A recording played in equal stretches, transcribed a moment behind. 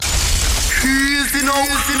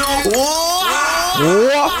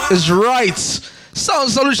What is right? Sound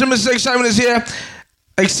Solution, Mr. Excitement is here.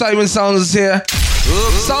 Excitement Sounds is here.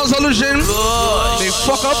 Sound Solution, they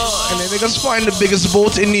fuck up and then they just find the biggest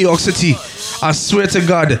boat in New York City. I swear to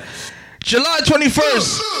God. July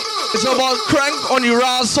 21st, it's about Crank on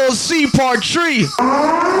Ural Soul C Part 3.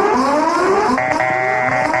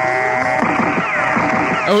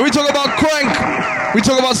 And when we talk about Crank, we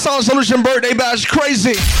talk about Sound Solution Birthday Bash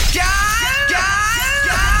Crazy.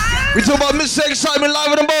 We talk about Mr. Excitement live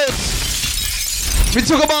on the boat. We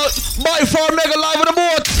talk about By Far Mega live on the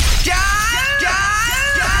boat.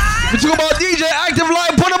 We talk about DJ Active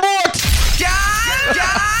live on the boat.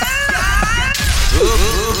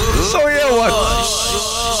 So yeah, what?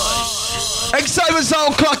 Excitement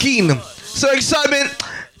sound clocking. So Excitement,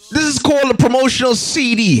 this is called a promotional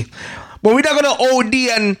CD. But we're not gonna OD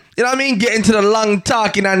and, you know what I mean, get into the long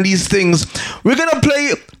talking and these things. We're gonna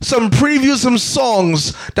play some previews, some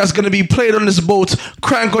songs that's gonna be played on this boat,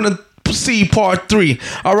 Crank on the C Part 3.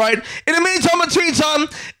 Alright? In the meantime, between time,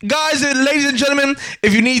 guys and ladies and gentlemen,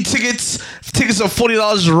 if you need tickets are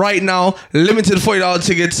 $40 right now. Limited $40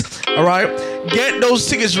 tickets. Alright? Get those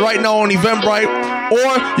tickets right now on Eventbrite.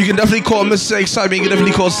 Or you can definitely call Mr. Excitement. You can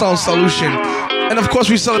definitely call Sound Solution. And of course,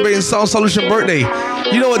 we're celebrating Sound Solution birthday.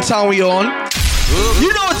 You know what time we on.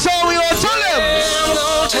 You know what time we on. Tell them. I'm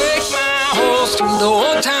gonna take my horse to the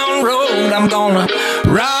old town road. I'm gonna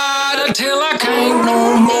ride until I can't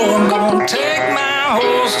no more. I'm gonna take my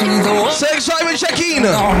horse to the old. Say Excitement, check in.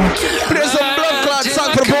 There's some blood clot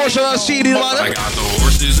song for the portion of CD, man. I got the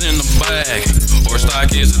horses in the bag. Horse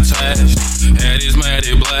stock is attached. Head is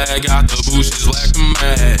matted black. Got the bushes black to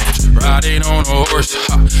match. Riding on a horse.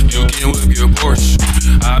 You can whip your Porsche.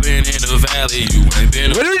 I've been in the valley. You ain't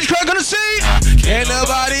been. What are you gonna see? Can't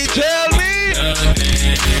nobody tell me nothing.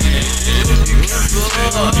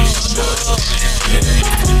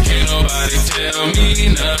 Can't nobody tell me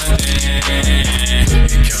nothing.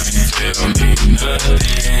 Tell me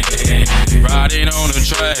nothing. Riding on a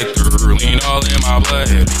tractor, lean all in my blood.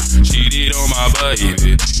 Cheated on my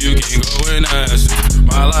baby. You can go and ask her.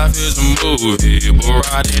 My life is a movie, but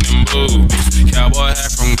riding in boobies. Cowboy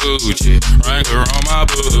hat from Gucci, Wrangler on my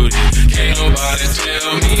booty. Can't nobody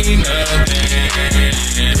tell me nothing.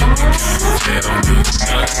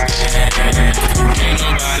 Can't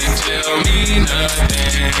nobody tell me nothing.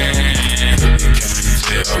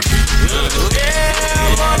 Yeah, I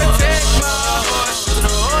wanna take my horse to the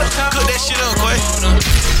old town. Cook that shit up, boy.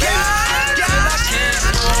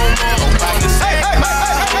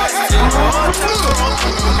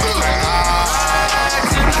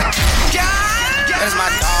 That's my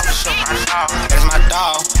dog for sure. That's my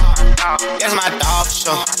dog. That's my dog for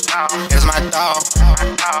sure. That's my dog.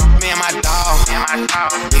 Me and my dog.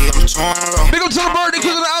 We on the tour in a row. Big up to the birthday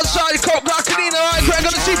because of the outside. Cockadina, alright, Crank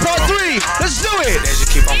on the C Part 3. Let's do it. They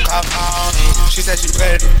just keep on calling. She said she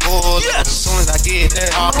ready to pull. Yes. As soon as I get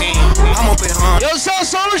that talking, I'm up in home. Yo, Sound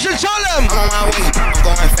Solution, tell them. I'm on my way. I'm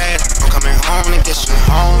going fast. I'm coming home to get you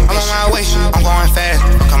home. I'm on my way. I'm going fast.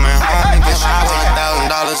 I'm coming home to get you home.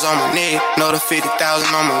 $1,000 on my neck. Another 50,000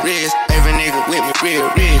 on my wrist. Every nigga with me real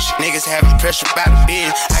rich. Niggas having pressure about the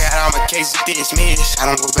biz. I got all my cases dismissed. I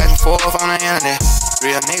don't go back and forth on the internet.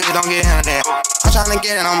 Real niggas don't get into that. I'm tryna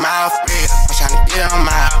get it on my for real. I'm tryna get it on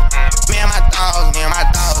my. Me and my dogs,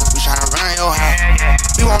 we tryna run your house.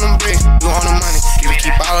 We want them bricks, we want the money. We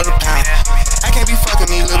keep all of the pounds. I can't be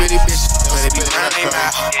fucking these little bitty bitches, but they be running their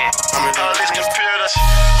mouth.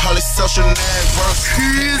 Holy social networks.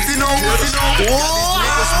 Easy no. These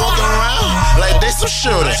niggas walking around like they some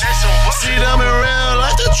shooters. See them in real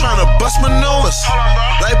like they tryna bust maneuvers.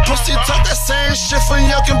 Like pussy talk that same shit from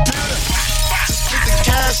your computer. Get the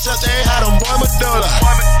cash up, they had on boy Medulla.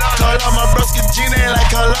 Call up my broski Gina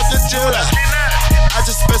like call up the jeweler. I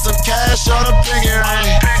just spent some cash on a pinky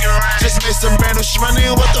ring. Just made some brand new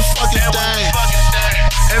shmoney, what the fuck is that?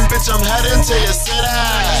 And bitch, I'm heading to your city.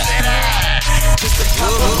 Just a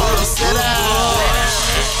couple of the city.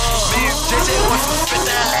 Me and JJ went for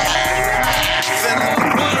 50.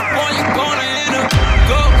 Boy, you gonna end up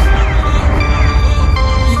go.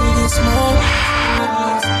 You get small.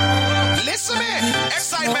 Listen man,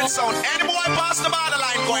 excitement sound. Any boy pass the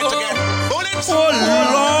borderline going to get bullets. Oh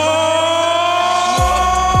Lord.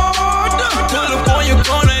 Tell the boy you're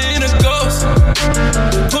gonna end a ghost.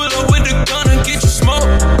 Pull up with the gun and get you smoke.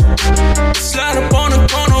 Slide up on the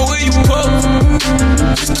corner where you post.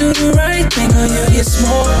 Just do the right thing or you get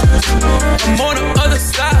smoked. I'm on the other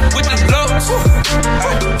side with the blows.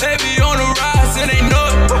 Baby on the rise and they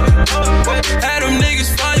know it. Had them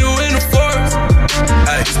niggas find you in the forest.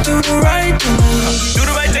 Just do the right thing. Do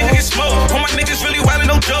the right thing to get smoked. All my niggas really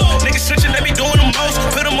wildin', no joke. Niggas switching, they be doing them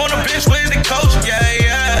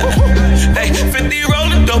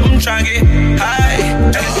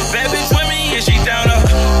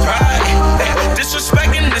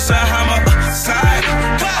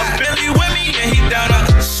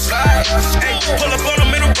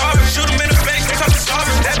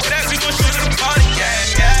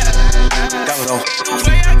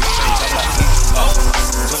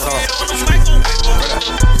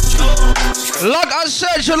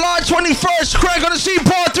said, July 21st, Craig on the scene,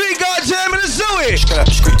 part 3, goddamn it, let's do it.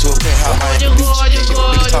 Straight to a penthouse, Miami Beach.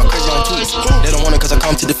 Niggas talk crazy on tweets. They don't want it cause I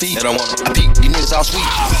come to defeat. They don't want it. I peep, these niggas all sweet.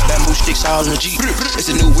 Bamboo sticks all in the Jeep. It's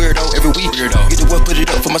a new weirdo every week. Get the work, put it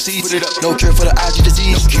up for my seeds. No cure for the IG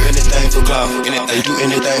disease. Do anything for club. They do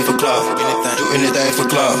anything for club. Do anything for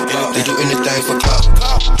club. They do anything for club.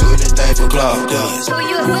 Do anything for club.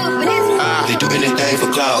 They do anything for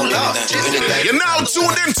club. Do anything. You're now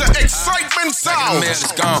tuned into Excitement Sound.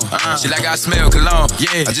 It's gone. She like I smell cologne.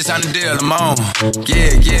 Yeah, I just signed a deal, I'm on.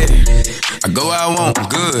 Yeah, yeah. I go where I want.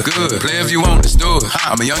 Good, good. Play if you want, let's do it.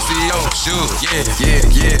 I'm a young CEO, sure. Yeah, yeah,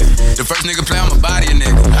 yeah. The first nigga play on my body, a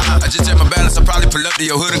nigga. I just check my balance, I probably pull up to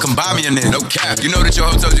your hood and come buy me a nigga. No cap. You know that your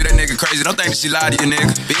hoe told you that nigga crazy. Don't think that she lied to you,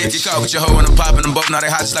 nigga. Bitch, get caught with your hoe and I'm popping them both. Now they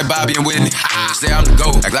hot just like Bobby and Whitney. Say I'm the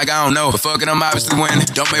GOAT. Act like I don't know. But fuck it, I'm obviously winning.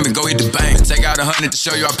 Don't make me go hit the bank. Take out 100 to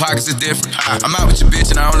show you our pockets is different. I'm out with your bitch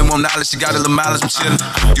and I only want knowledge. She got a little mileage, I'm chillin'.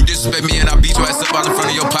 You disrespect me and I beat your ass up all in front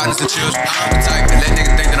of your partners and children. The type to let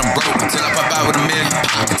niggas think that I'm broke until I pop out with $1 million.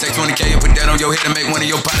 And take 20K and put that on your head and make one of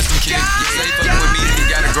your partners some kids. You say fucking with me, then you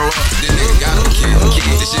gotta grow up. This nigga got no kids.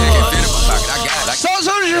 This shit ain't fit in my pocket. I got it. Like, so,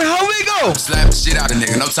 how we go? Slap the shit out of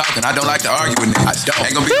nigga. No talking. I don't like to argue with niggas. I don't.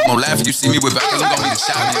 Ain't gonna be no more laughing. You see me with back, cause I'm gonna be the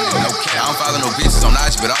shot. No care. I don't follow no bitches on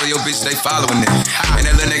IG, but all of your bitches, they following nigga. And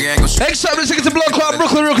that little nigga ain't gonna Next time, let's take it to Blood Clot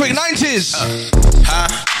Brooklyn real quick. 90s.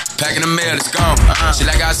 Packing the mail, it's gone. She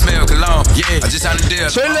like I smell cologne. Yeah, I just signed a deal.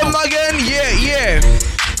 Say them again. Yeah, yeah.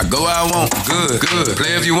 I go where I want. Good, good.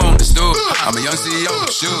 Play if you want, let's do it. I'm a young CEO,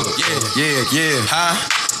 sure. Yeah, yeah, yeah.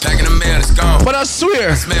 Packing the mail, it's gone. But I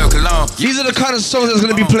swear, smell cologne. These are the kind of songs that's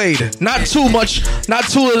gonna be played. Not too much, not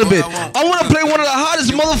too little bit. I wanna play one of the hottest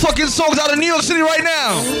motherfucking songs out of New York City right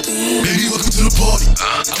now. Baby, welcome to the party.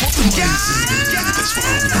 I want the money, that's why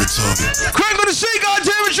I'm retarded. Craig on the scene,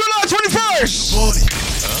 goddamn it, July 21st. Party.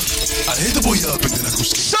 I hit the boy up and then I go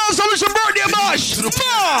skate. Sounds Solution birthday bash. To the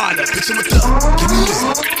Man. bitch, I'm a thug. Give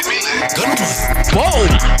me lit. Gun on my Boom.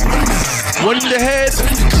 One in the head.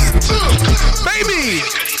 Baby.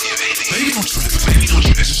 Baby, don't trip.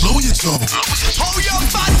 Just lower your tone. Oh, your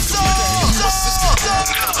fat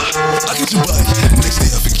I get your body. Next day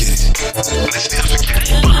I forget it.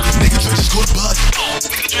 Nigga, just caught a body.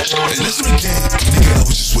 And listen again. Nigga, I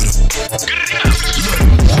was just with him. Look,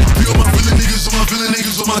 be all my villain niggas, all my villain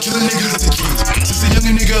niggas, all my killing niggas at the gates. Since a young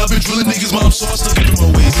nigga, I've been drilling niggas, mom, so I stuck up in my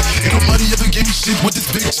ways. Ain't nobody ever gave me shit with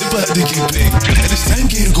this big tip, I had to get paid. And it's time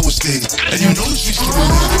game to go stay. And you know the streets can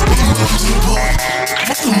relate. Baby, welcome to the party.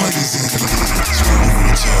 What's the money's in?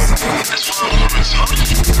 That's why I'm retarded.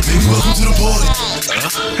 Baby, welcome to the party.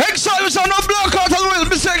 Excitement on the block out of the wheel.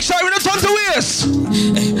 Mr. Excitement, it's on the wheels.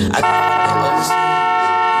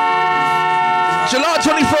 July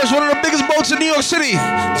 21st, one of the biggest boats in New York City.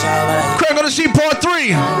 Craig on the Sea Part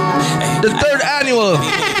 3. The 3rd annual.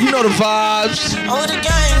 You know the vibes. On the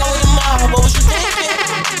gang, on the mob, what was you thinking?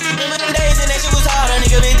 Remember them days and that shit was hard, a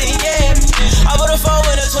nigga been thinking. I put a phone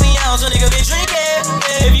with a 20 ounce, a nigga been drinking.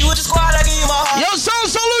 If you with the squad, I give you my heart. Yo,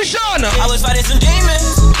 Sound Solution. I was fighting some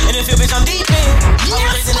demons. In the field, bitch, I'm deep in. I'm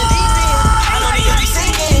always in the deep end. I know niggas be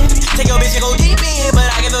sinking. Take your bitch and go deep in,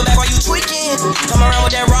 but I give it back while you tweaking. Come around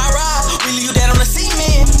with that rah-rah, we leave you dead on the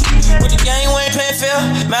cement. With the game, we ain't playing fair.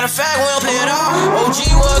 Matter of fact, we don't play it all. OG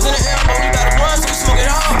was in the air, but we better run, so we smoke it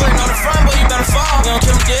all. Putting on the front, but you better fall. We don't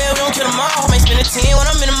kill them dead, we don't kill them all. May spend a 10 when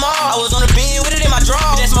I'm in the mall. I was on the beam with it in my draw.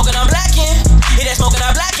 Hit that smoking, I'm blacking. Hit that smoking,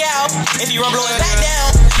 I black out. If you run, blow it back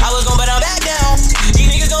down. I was gon' bet I'm back down. These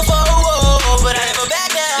niggas gon' fall, but I never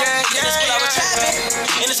back down. In the school, I was trapping.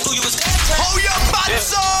 In the school, you was clapping. Oh, your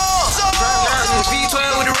butts Riding in the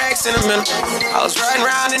V12 with the racks in the middle. I was riding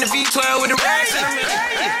around in the V12 with the racks in the middle.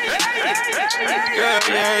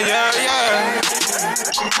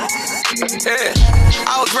 Yeah.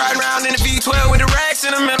 I was riding around in the V12 with the racks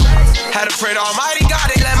in the middle. Had to pray to Almighty God,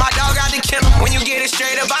 they let my dog out the kennel. When you get it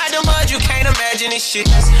straight up out the mud, you can't imagine this shit.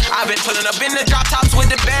 I've been pulling up in the drop tops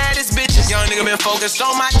with the baddest bitches. Young nigga been focused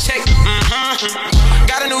on my check.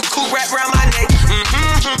 Got a new coupe wrapped around my neck.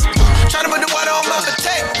 Tryna put the water on my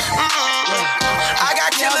potato. I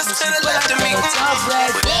got killers to the left of me.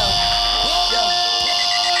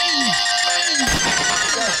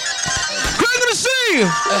 Craig on the Sea.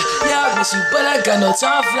 Yeah, I miss you, but I got no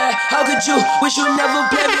time for that. How could you wish you never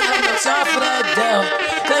played me? I got no time for that. Damn.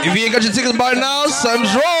 If you ain't got your tickets by now,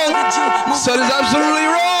 something's wrong. Something's absolutely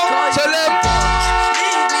wrong. Tell them.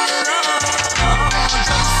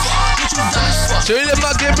 Tell them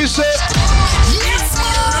I give me set.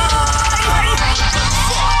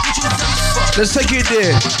 Let's take it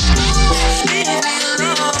there.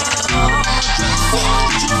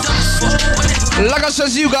 Like I said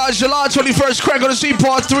to you guys, July 21st, Craig gonna see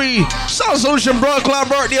part 3. Sound Solution Brooklyn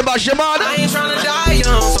birthday by Shamada. I ain't tryna die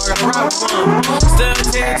young, so I got problem. Still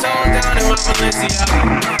 10 toes down in my Balenciaga.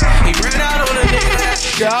 He ran out on a nigga.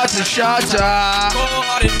 Shot.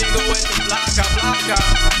 Cold-hearted nigga with the block.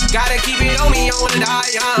 Gotta keep it on me, I wanna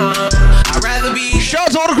die young. I'd rather be. Shout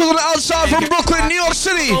out to all the crews on the outside from Brooklyn, New York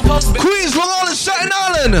City, Queens, Long Island, Staten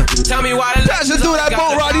Island. Tell me why the That's to do that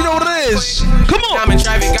boat ride, you know what it is. Come on. I'm in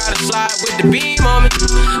traffic, gotta slide with the beam on me.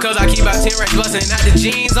 Cause I keep out 10 racks bustin' out the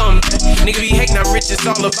jeans on me. Nigga be hating, I'm rich, it's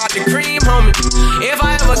all about the cream, homie. If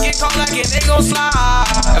I ever get caught like it, they gon'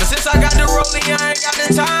 slide. Ever since I got the rolling, I ain't got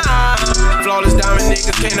the time. Flawless diamond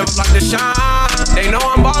niggas can't never block the shine. They know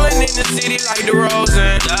I'm ballin' in the city like the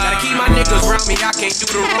Rosen. Gotta keep my niggas round me, I can't do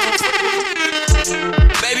the wrong.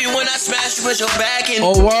 Baby, when I smash, you put your back in.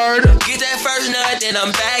 Oh, word. Get that first nut, then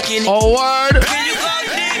I'm back in. Oh, word. When you go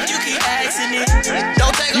deep, you keep asking it.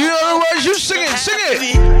 Don't take You know the words, you sing it.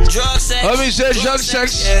 Drug sex. Let me say drug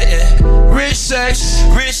sex. Yeah. Rich sex.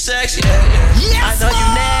 Rich sex, yeah. I know you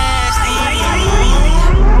nasty.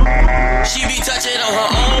 She be touching on her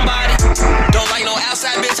own body. Don't like no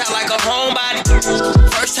outside bitch, I like a homebody.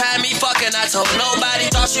 First time me fucking, I told nobody.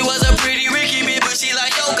 Thought she was a pretty Ricky bitch, but she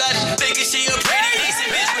like yo got it. Thinking she a pretty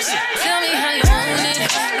decent bitch, but she. Tell me how you want it,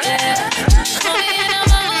 yeah. Tell me and I'm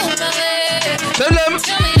on my way. Tell them.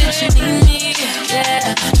 Tell me that you need me,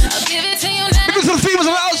 yeah. I'll give it to you now. Because to the females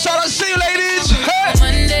on the outside, I see you ladies. Hey.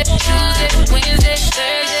 Monday, Tuesday, Wednesday,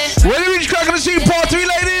 Thursday. When you reach Craig gonna see part 3,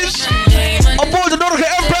 ladies. Aboard the Nautica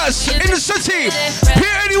Empress in the city.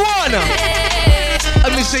 Pier 81.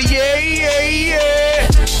 Let me say yeah.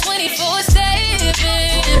 24/7.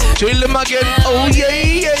 Chill them again. Oh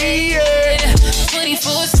yeah.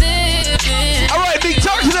 24/7. Alright, big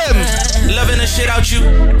talk to them. Loving the shit out you,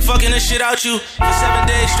 fucking the shit out you for 7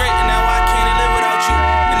 days straight, and now I can't live without you.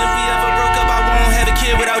 And if we ever broke up, I won't have a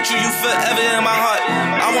kid without you. You forever in my heart.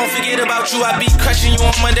 I won't forget about you. I be crushing you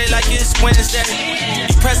on Monday like it's Wednesday.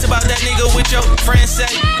 You pressed about that nigga with your friends say.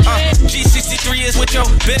 G63 is what your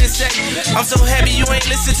business say. I'm so happy you ain't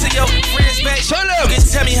listen to your friends back. You can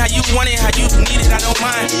tell me how you want it, how you need it. I don't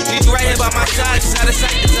mind. Need you right here by my side. It's out of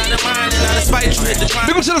sight, it's out of mind, and out of spite. You hit the climb.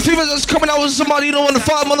 Big up to the females that's coming out with somebody you know in the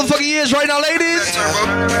 5 motherfucking years right now, ladies.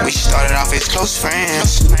 We started off as close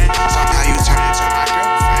friends. Somehow you turned into my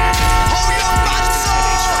girlfriend. Hold your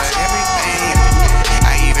everything.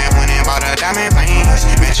 I even went and bought a diamond rings,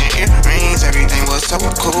 matching earrings. Everything was so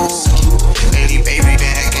cool. Lately, baby,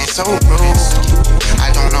 been acting so rude.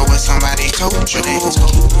 I don't know what somebody told you,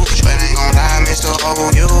 but ain't gon' lie, Mr.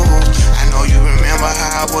 O.U. I know you remember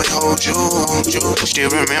how I would hold you. Still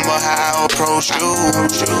remember how I approached you.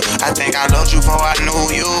 I think I loved you before I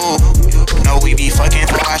knew you. No, we be fucking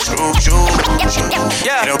before I screwed you.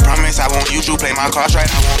 Yeah. I promise I won't use you. Play my cards right,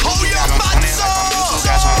 I won't lose you. I don't want it like I'm YouTube.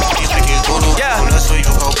 Got some money like it's voodoo. Yeah. So you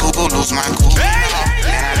go cuckoo, lose my cool.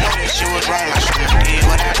 And I know that shit was wrong. I should've did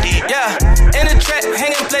what I did. Yeah, in the trap,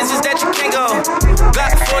 hanging places that you can't go.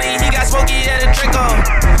 Glock 40, he got smoky at a Draco.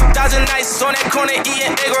 1,000 nights on that corner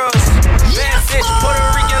eating egg rolls. Bad fish, Puerto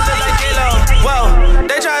Rican look like J-Lo. Whoa,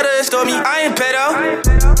 they try to extort me, I ain't pedo.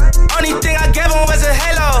 Only thing I gave him was a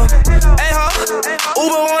halo. Hey ho,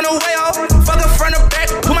 Uber on the way ho. Fuck up front or back,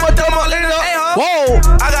 put my thumb up, let it up. Hey ho, whoa.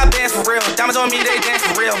 I got bands for real, diamonds on me, they dance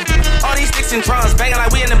for real. All these sticks and drums, banging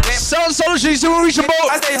like we in the band. Sound Solution, you see what we reach about?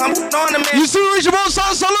 I stay humble, knowing the man. You see what we reach about,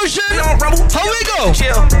 Sound Solution? We don't rumble. How we go?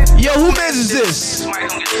 Chill. Yo, who mans is this?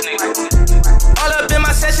 All up in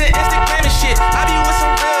my session, Instagram and shit. I be with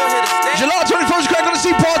some real hitters. July 21st, Craig gonna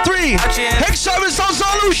see part 3. Hex Simon Sound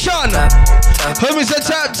Solution. Homies that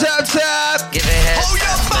tap. Give it head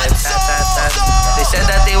tap. They said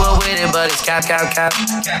that they were with it, but it's cap.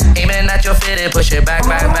 Aiming at your fitted, push it back.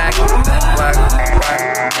 Whack.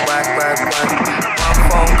 One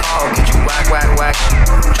phone call, get you whack.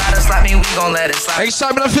 Try to slap me, we gon' let it slap. Hex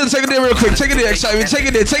Simon, I feel take it there real quick. Take it there, Hex Simon. Take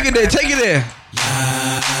it there.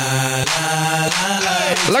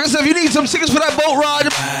 Like I said, if you need some tickets for that boat ride,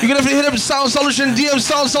 you can definitely hit up Sound Solution, DM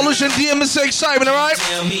Sound Solution, DM Mr. Excitement, alright?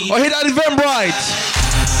 Or hit that Eventbrite.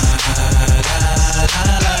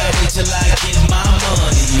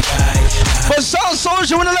 But Sound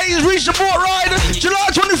Solution, when the ladies reach the boat ride, July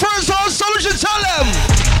 21st, Sound Solution, tell them.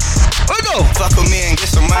 Let go. Fuck with me and get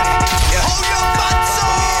some money. Yeah. Hold your butts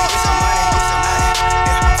up.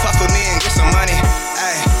 Fuck with me and get some money.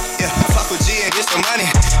 Ay, yeah. Fuck with G and get some money.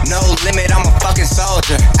 No limit, I'm a fucking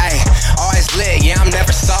soldier. Ay, always lit, yeah, I'm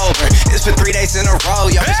never sober. It's for 3 days in a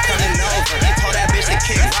row, yo, it's coming over. Told that bitch to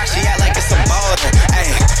kick rock, she act like it's a boulder.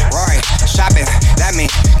 Ay, Rory, shopping, that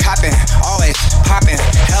mean copping, always popping,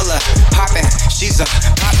 hella popping. She's a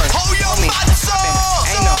popper. Hold your homie, butts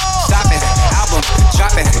up. ain't no stopping.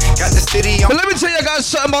 got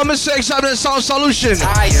something about Mr. Excitement and Sound Solution.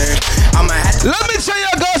 Let me tell you,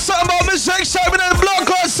 I got something about Mr. Excitement and Blood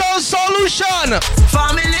Clot Sound Solution.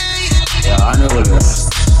 Family. Yeah, I know that.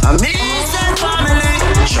 I mean, family.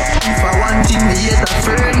 If I want it, me hate a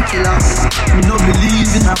friend killer. Me no believe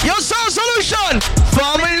in a. Yo, Sound Solution.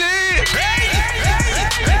 Family.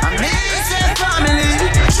 I mean, family.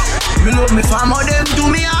 Me love me family, them do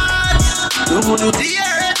me hard. You go to the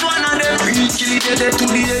earth, one of them real kill it dead to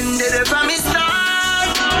the end, dead from me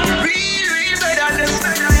start. Real better than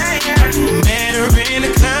Met her in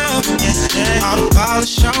the club, all the ballers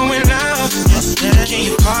showing love. Can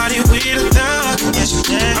you party with a thug?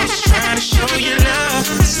 I'm just trying to show you love.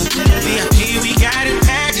 VIP, we got it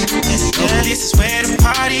packed. This is where the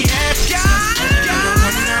party at.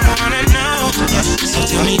 I wanna know. So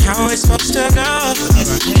tell me how it's supposed to go.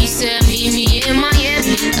 He said meet me in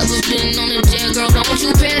Miami. Never been on a jet, girl, don't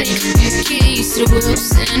you panic. Keys to the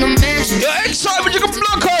whips and a mansion. Yo, Excitement, you can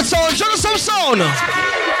Blood Clot Sound. Show us some sound.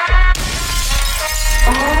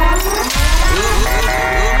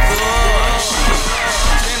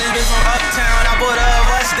 From uptown, I put a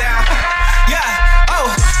bus down. Yeah,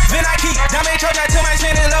 oh, then I keep Dame Troja till my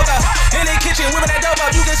chin is loco. In the kitchen, whipping that dope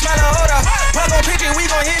up, you can smell the odor. Pug on pitch it, we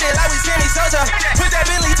gon' hit it like we Sammy Sosa. Put that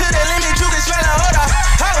Bentley to the limit, you can smell the odor.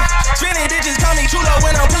 Oh, spinning bitches call me chulo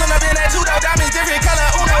when I'm pulling up in that two-door. Diamonds different color,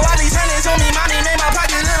 Uno. All these hundreds on me, mommy made my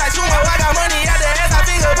pockets look like sumo. I got money out the ass, I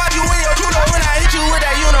finger pop you in your chulo. When I hit you with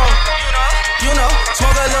that, you know,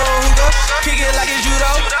 smoke a little hookah, kick it like it's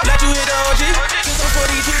judo. Let you hit the OG, kiss them for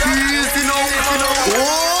these Easy now, easy now.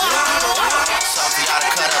 Something gotta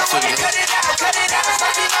cut up to you.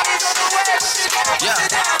 Yeah.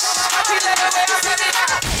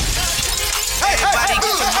 Everybody get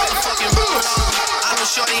your motherfucking roll on. I know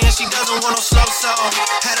shorty and she doesn't want no slow song.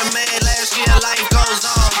 Had a man last year, life goes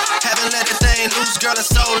on. Haven't let the thing loose, girl, in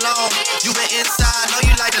so long. You been inside, know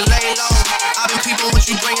you like to lay low. I've been peeping what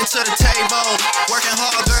you bringing to the table. Working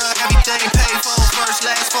hard, girl, everything paid for. First,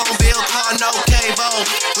 last phone bill, car, no cable.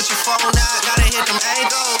 With your phone out, gotta hit them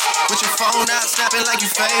angles. With your phone out, snapping like you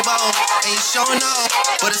Fable. Ain't showing off,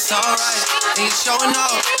 but it's alright. Ain't showing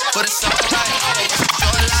off, but it's alright.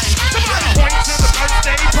 Your life. Point to the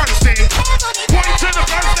birthday person. Point to the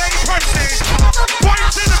birthday person. Point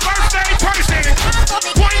to the birthday person.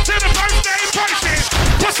 Point to the birthday person.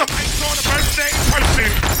 Put some lights on the birthday person.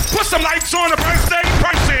 Put some lights on the birthday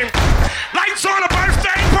person. Lights on the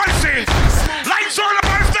birthday person. Lights on the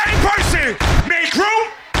birthday person. Make room,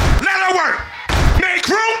 let her work. Make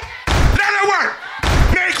room, let her work.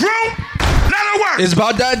 Make room, let her work. It's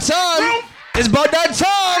about that time. It's about that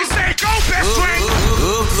time. Say go, best friend.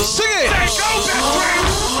 Sing it. Say go, best friend.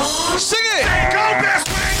 Sing it. Say go, best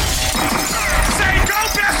friend. Say go,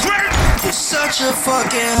 best friend. You're such a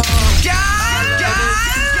fucking hoe.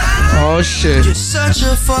 Oh shit. You're such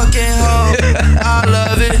a fucking hoe. I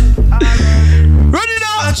love it. Ready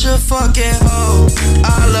now. Such a fucking hoe.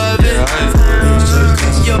 I love it.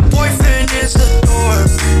 Your boyfriend is a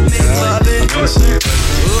dork. Make love it.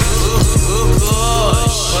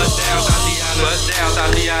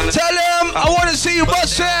 Tell him I want to see you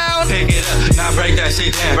bust down. Pick it up, now break that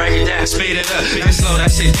shit down, break it down, speed it up, and slow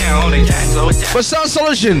that shit down on the gas, slow it down. But Sound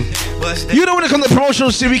Solution, you know when it comes to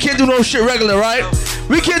promotional shit, we can't do no shit regular, right?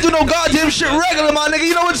 We can't do no goddamn shit regular, my nigga.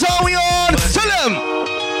 You know what time we on? Tell him.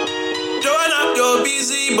 Join up your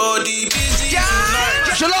busy body, busy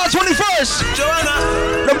tonight. July 21st. Join up.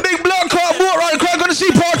 The big blood clot boat ride crack gonna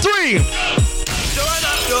see part 3. Join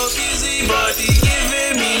up your busy body,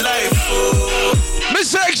 giving me life, oh.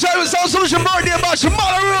 Mr. Excitement Sound Solution birthday about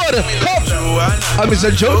Shamala Road. Come. I'm Mr.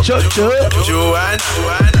 Joe. Joanna.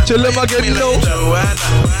 Tell him I get low. Joanna.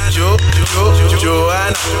 How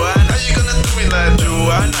you gonna do me like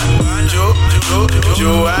Joanna?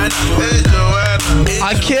 Joanna. Hey, Joanna.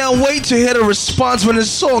 I can't wait to hear the response when this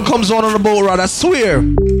song comes on the boat ride. I swear.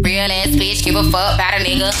 Real ass bitch, give a fuck about a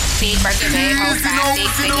nigga. Big birthday bag, hold 5, 6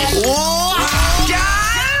 figures.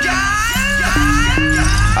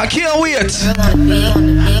 I can't wait.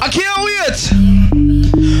 I can't wait.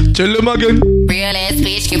 Tell him again. Real ass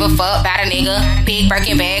bitch, give a fuck about a nigga. Big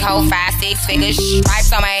Birkin bag, hold 5, 6 figures.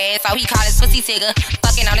 Stripes on my ass, so he call his pussy tigger.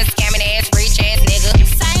 Fucking on this scamming ass, rich ass nigga.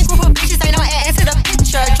 Same group of bitches, ain't no ass to the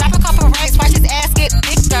picture. Drop a couple racks, watch his ass get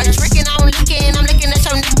bigger. Tricking, I'm looking at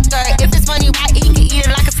your nigga. If it's funny, right, he can eat it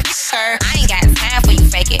like a sticker. I ain't got time for you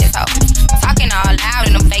fake ass hoes. Talking all loud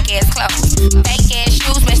in them fake ass clothes. Fake ass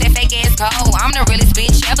shoes, match that fake ass gold. I'm the realest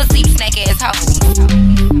bitch ever see snake ass hoes.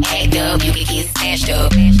 Act up, you can get snatched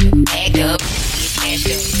up. Act up, get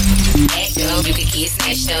snatched up. Act up, you can get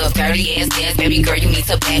snatched up. Dirty ass dance, baby girl, you need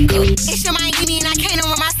to back up. It's your mind, give me and I can't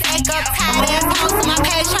run my stack up. Time ass hoes on my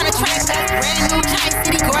page trying to track us. Brand new chains,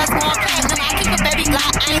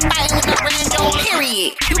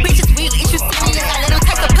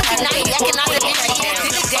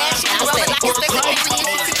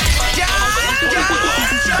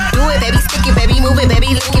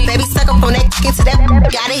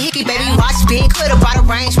 Got a hickey, baby, watch big. Could've brought a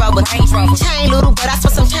Range Rover. Chain little, but I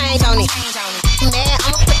spent some change on it. Man,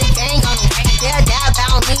 I'ma put the gang on them. They'll die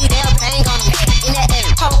about me, they'll bang on them. In that air,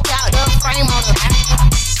 poke out the frame on them.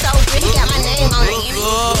 So pretty, got my name on it.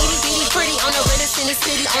 Bitty, pretty on the realest in the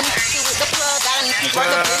city. Only shit with the plug, got a nigga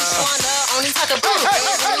worth a bitch, showing love. Only talk about it.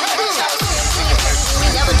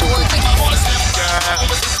 We never do a quickie.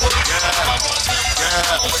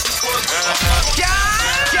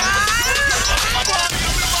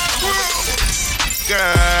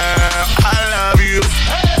 Girl, I love you,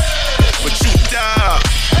 but you dumb.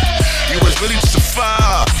 You was really just a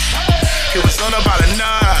fuck. It was on about a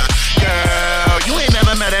night. Girl, you ain't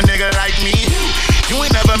never met a nigga like me. You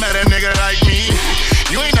ain't never met a nigga like me.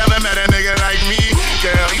 You ain't never met a nigga like me.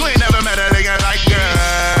 Girl, you ain't never met a nigga like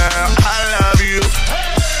girl. I love you,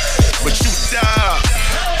 but you dumb.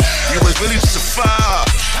 You was really just a fuck.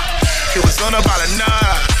 It was on about a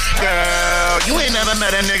night. Girl, you ain't never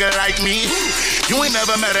met a nigga like me. You ain't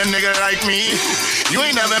never met a nigga like me. You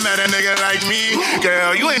ain't never met a nigga like me.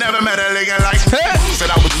 Girl, you ain't never met a nigga like me.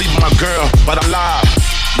 Said I was leaving my girl, but I lied.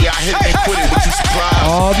 Yeah, I hit it and quit it, but you surprised.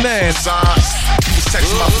 Oh, man. Signs. You was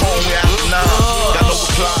texting my phone way after 9. Got no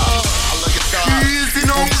reply. I look at God. Easy,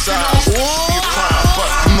 no size. Be a crime,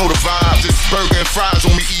 but you know the vibes. It's burger and fries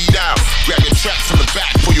when we eat out. Grab your trap from the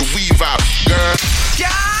back, pull your weave out. Girl.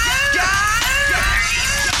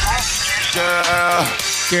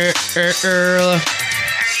 Girl.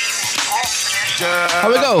 How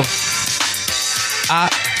we go?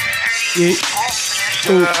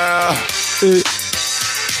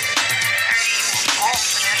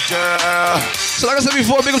 So like I said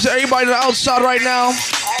before, big up to everybody on the outside right now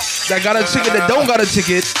that got a ticket, that don't got a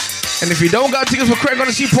ticket. And if you don't got tickets for Craig on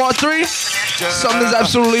the Sea Part 3, something's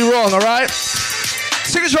absolutely wrong, alright?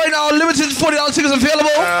 Tickets right now, limited $40 tickets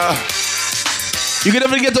available. You can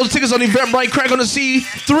definitely get those tickets on Eventbrite, Craig on the Sea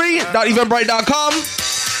 3.eventbrite.com.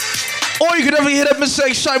 Or you can definitely hit up Mr.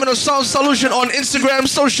 Excitement of Sound Solution on Instagram,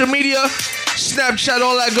 social media, Snapchat,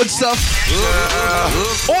 all that good stuff.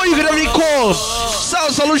 Or you can definitely call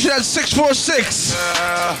Sound Solution at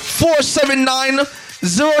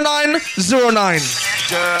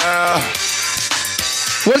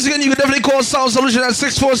 646-479-0909. Once again, you can definitely call Sound Solution at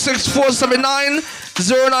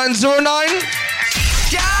 646-479-0909.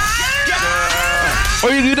 Or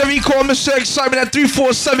you can definitely call Mr. Excitement at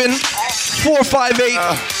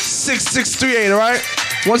 347-458-6638, alright?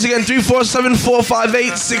 Once again,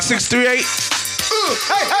 347-458-6638.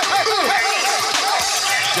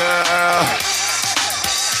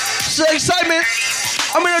 So Excitement,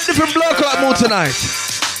 I'm in a different blood clot mood tonight.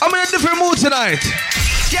 I'm in a different mood tonight.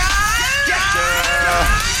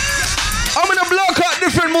 I'm in a blood clot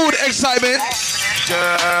different mood, Excitement.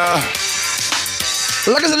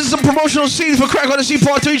 Like I said, this is a promotional scene for Craig on the Sea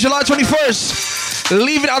Part 3, July 21st.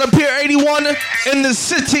 Leaving out of Pier 81 in the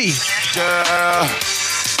city.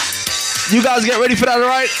 You guys get ready for that,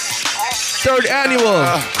 alright? 3rd annual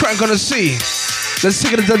Craig on the Sea. Let's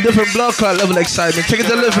take it to a different blood clot level, Excitement. Take it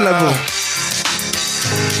to a different level.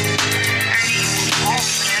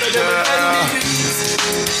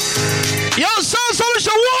 Yo, Sound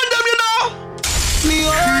Solution, warn them, you know?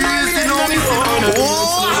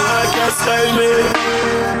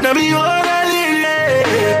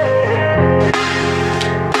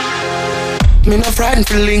 Me no frightened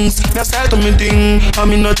feelings, me style to me thing. I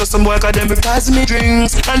mean not just some boy cause them because me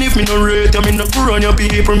drinks. And if me no rate, I mean no grow on your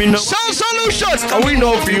people, me no Sound Solution, and we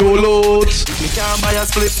know for you loads. Me can't buy a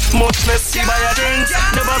split, much less see buy a drinks.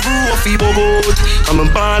 Never grew up feeble goat. I'm a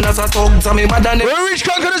born as a thug, so me mad than it. Where rich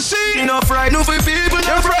Craig on the Sea? Me no frightened for people,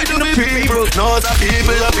 no frightened for people. No the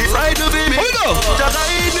people, I be frightened for me. Here we go. Just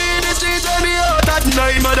hide me in the streets and me out at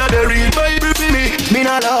night. Mother the real Bible for me. Me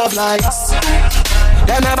no love lies.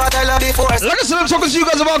 Them never tell her before. Like I said, I'm talking to you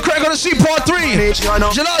guys about Craig on the Sea Part 3.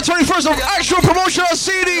 July 21st of actual promotional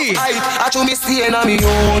CD. I told me staying on me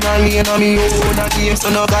own, and lean on me own. And games so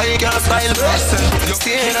no guy can style best.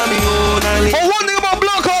 Staying on me own, and lean. But one thing about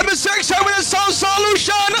Block Hard, Mr. Excitement and Sound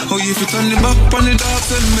Solution. Oh, if you turn the back on the dark,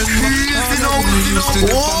 then me used to the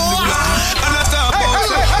block. And I talk about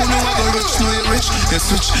it. Who know I go rich, know you rich. You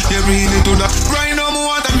switch, you really do that. Right now, me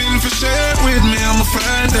want a meal for share with me. I'm a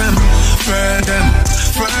friend them, friend them.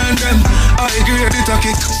 Friend them, I grade it a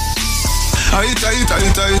kick. I tight.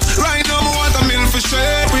 Right now, I want a meal for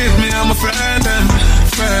share with me. I'm a friend them,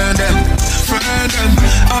 friend them.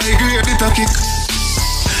 I grade it a kick.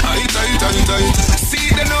 I tight. See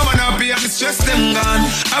them no man happy and the stress them gone.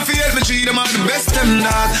 I feel me treat them all the best them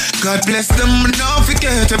dog. God bless them, now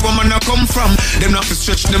forget where man I come from. Them not to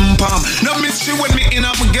stretch them palm. No mystery when me in,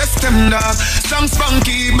 I'ma guess them dog. Songs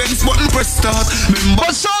funky, Benz button press start.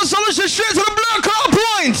 But Sound Solution straight to the blood clot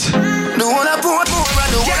point. The one I put more,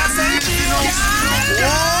 the one I say.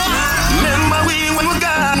 Remember when we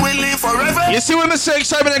gone, we live forever. You see when Mr.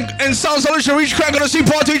 Excitement and Sound Solution reach crack on the sea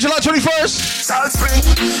party July 21st? South Spring,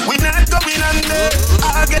 we not going under.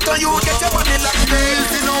 I'll get on you, get your body like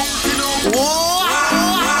this, you know. Whoa.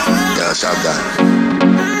 Yeah, sharp that.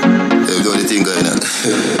 There's the only thing going on.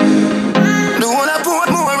 The one I put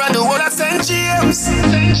more and the one I St. James.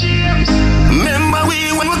 Remember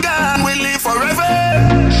when we gone, we live forever.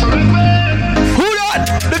 Who that?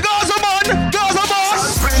 The Gaza man, Gaza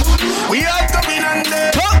boss. We are coming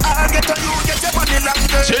under. I'll get on you, get your body like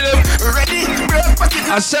this. Ready,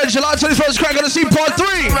 I said July 21st crack on the sea part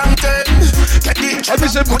 3. Every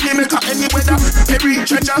money maker any weather, every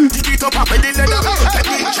treasure, dig it up up with the leather.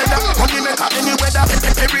 Every treasure, money maker any weather,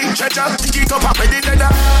 every treasure, dig it up up with the leather.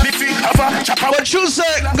 Me feel have a chopper. But you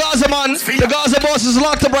say Gaza man, the Gaza boss is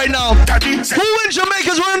locked up right now. Who in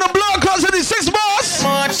Jamaica's running the blood clots in the 6 boss?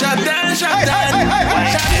 Shut down, shut down,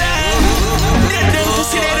 shut down.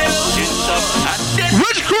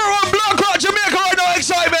 Which crew on blood clot Jamaica right now?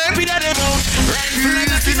 Excitement.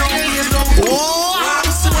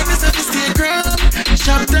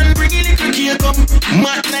 Shop done bringing the cookie up.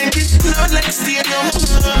 Mat 90, loud like stadium.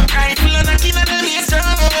 Rifle on a king and a lace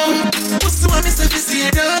drum. Pussy want me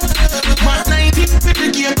sophisticated. Mat 90, with the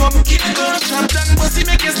cake up. Keep going, shop done, pussy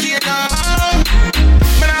make you stay down.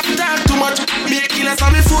 Man, I talk too much. Be a killer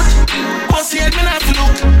on me foot. Pussy head, man, I have to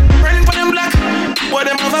look. Running for them black. But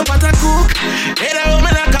them have a pot of cook. Head out,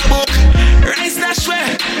 man, like a book. Rice dash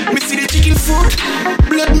way. Me see the chicken food.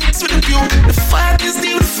 Blood mixed with the puke. The fat is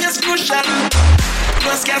the face crucial.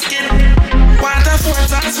 Plus casket, water force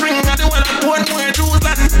and spring. I don't wanna pour more juice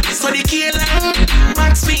and so the kill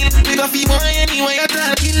Max Field, we got fever anyway. I tell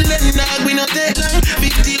kill them dog, we not take long.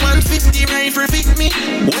 5150 rifle fit me.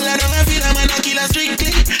 Well I don't feel I'm a killer strictly.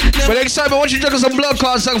 But Excitement, why don't you juggle some blood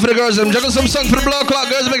clot song for the girls? Juggle some song for the blood clot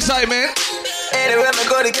girls. I'm excitement. Anywhere I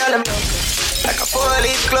go to get them like a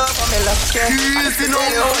 4-leaf glove on me love. Casey,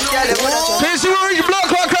 we'll reach blood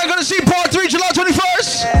clot crack on the sea part 3 July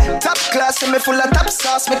 21st. Top class, me full of top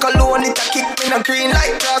sauce. Make a loan it a kick me in a green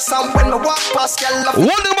light grass. And when me walk past, y'all love.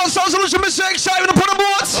 One thing about Sound Solution, Mr. Excitement to put a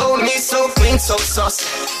boat. Oh, me so clean, so saucy.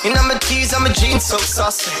 You know my tees, I'm a jeans, so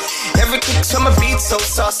saucy. Every kick from my beat, so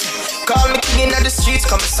saucy. Call me king in the streets,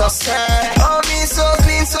 come saucy. Oh, me so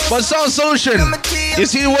clean, so saucy. But Sound Solution, you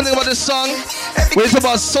see one thing about this song? It's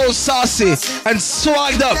about so saucy and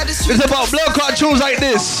swagged up. It's about blood clot tunes like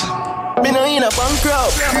this. Me no in a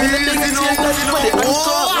bankrupt. Me no think it's young, that's what they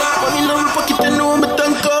bankrupt. Money no pocket, you know me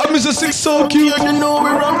tank up. I'm Mr. Six so cute. You know we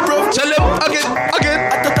run pro. Tell him again.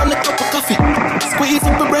 I thought I'm a cup of coffee. Squeeze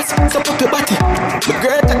up your breast, stop up your body. The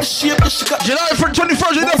girl got the shape that she got. July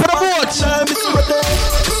 21st, you're there for the boat. 6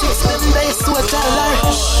 days to a child life.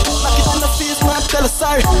 Knock it in the face, man, tell her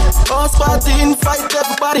sorry. Boss party, invite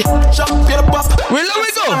everybody. Jump, get a pop. Where let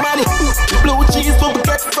we go? Blue cheese, what we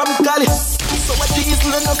get from Cali. So what these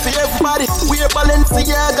enough for everybody. We're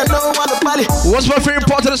Balenciaga, no one body. What's my favorite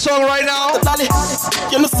part of the song right now?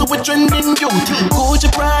 You know, so we're trending youth.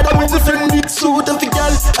 Gucci Prada with the friendly suit and the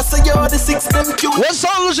girl. I say you're the 6 them cute. What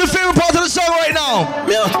song was your favorite part of the song right now?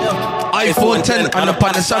 iPhone 10 and a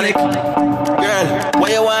Panasonic. Girl, why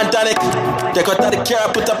you want tonic? Take out the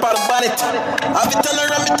car, put up on the bonnet. Have it all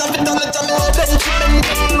around me, have it all around me. Then she been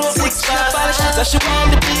no 6 cars. So she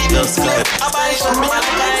want the big girls club. I buy some me like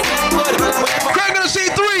Craig gonna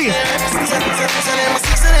see 3.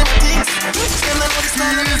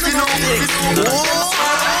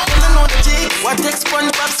 What takes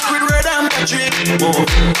SpongeBob, Squidward and Patrick?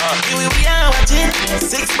 Here we are watching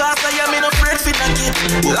 6 bars, I am in a afraid for the kid.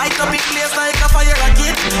 Light up in place like a fire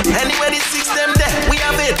rocket. Anywhere the 6 them there, we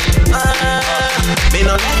have it. Me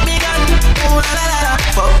no let me gun. Oh la la la,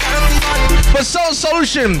 fuck fun. But Sound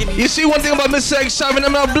Solution, you see one thing about Mr. Excitement,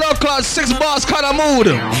 I'm in a blood clot 6 bars kind of mood.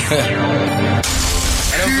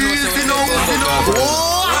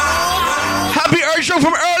 Happy Earth Show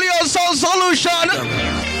from early on Sound Solution.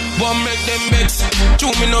 One make them mix.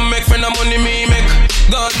 2 me no make friend of money me make.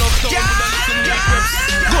 God no stone with a little make reps.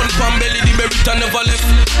 Gun pan belly the berry never left.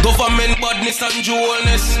 Government badness and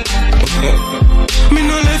jewelness. Me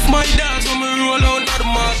no left my dogs when me roll out of the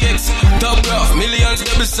markets. Top graph, millions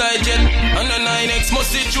they beside jet. And the 9X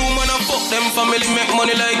must see true man and fuck them family. Make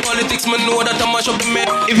money like politics, me know that I mash up the men.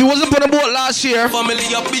 If you wasn't put a boat last year, family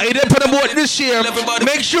up big. You didn't put a boat this year,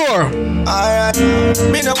 make sure. Alright,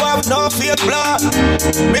 me no have no fake blood.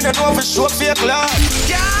 Me no know for sure fake blood.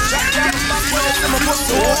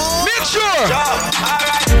 Make sure.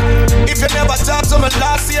 Alright. If you never talk to me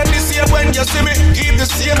last year, this year when you see me, keep the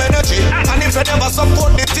same energy. And if you never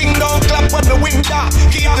support the thing, don't clap when the wind down.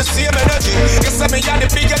 Keep the same energy. You say me you're the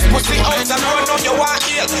biggest pussy out and run on your one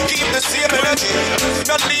heel. Keep the same energy.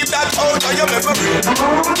 Don't leave that out of your memory.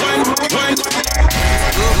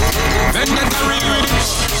 Vendetta real with it.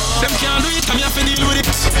 Them can't do it, I'm here to deal with it.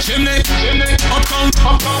 Chimney, uptown,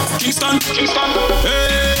 Kingston.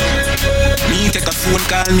 Hey. Me take a phone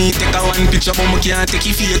call, me take a one picture, but me can't take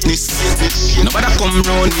your fakeness. Nobody come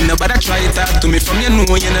round me, nobody try to talk to me. From you know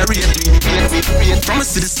you not rate me. From a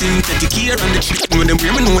citizen, take the care on the trip. When them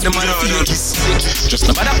hear me know them all fakes. Just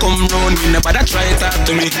nobody come round me, nobody try to talk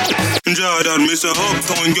to me. Jordan, me say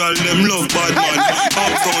uptown girl, them love bad man.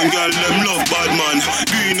 Uptown girl, them love bad man.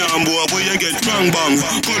 Green and boy, boy you get bang bang.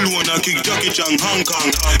 Cool wanna kick Jackie Chan, Hong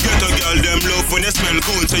Kong. Get a girl, them love when you smell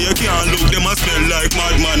good, so you can't look, them a smell like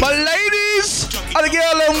madman. But ladies, and the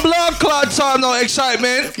girl in blood clot time, no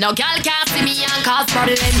excitement. No girl can't see me and cause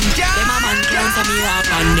problem. Them a man claims to me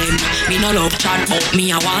walk on them. Me no love chat, but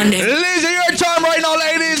me I want them. Ladies, your time right now,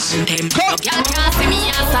 ladies. Come. No girl can't see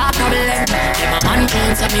me and start problem. Them a man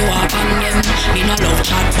claims to me walk on them. Me no love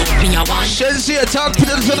chat, but me I want. Shensi, talk to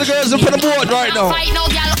the girls and put the board right now. Fight no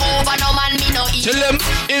girl over, no man me no eat. Tell them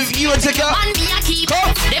if you take a man me a keep.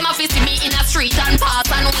 Come. Them a fist me in a street and pass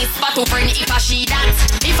and whisper to friend if a she dance.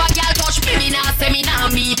 If a girl touch me nah say me nah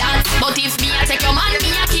be dance. But if me a take your man,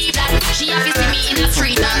 me a keep that. She a fist me in a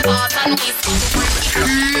street and pass and whisper to friend.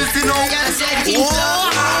 Easy now, girl said things slow.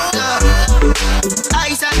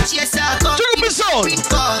 Eyes and chest are cut. Check up the sound.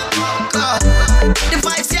 The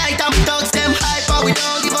vibes the item thugs them hyper. We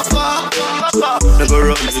don't give a fuck.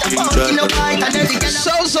 Never run the thing.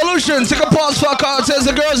 Sound Solution, take a pause for car. Says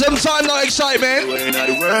the girls them time no excitement. So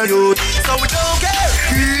we don't care.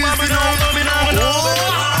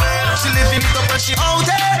 She living it up and she out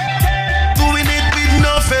there. Doing it with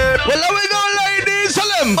no fear. Well, how we go, ladies? Tell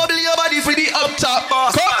them. Bubble your body for the up top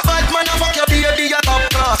boss. Bad man, I fuck your baby, you're top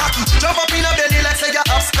class. Jump up in a belly like say you're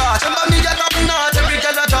upstart. Remember me, you're top notch, every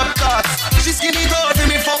girl a drop class. She skinny girl,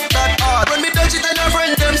 me fuck that hard. When me touch it and her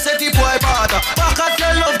friend, them set the boy bad. Back at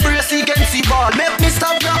your love brace against the ball. Make me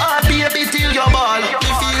stop your heart, baby, till your ball. Me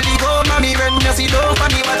feel the go, mommy, when you see dope on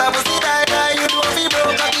me. What I was die, you know me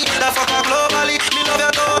broke cocky. That fuck her globally, me love your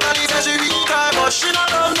totally. Say she weak, but she not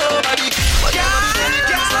love nobody. But you know me, you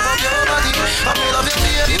can't love your body. I love your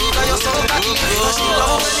baby, because you're so cocky. She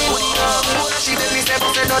love me, she tell me, say,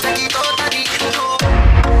 don't take it out, daddy.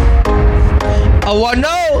 I wanna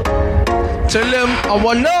know. Tell them I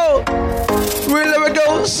wanna know. We'll never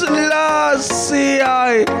go Selassie.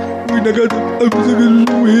 We never gonna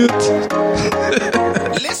wait.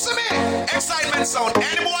 Listen me, excitement sound.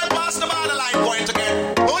 Any boy pass the borderline going to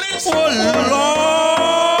get bullets. Oh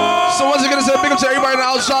Lord. So once again, say big up to everybody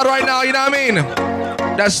outside right now. You know what I mean?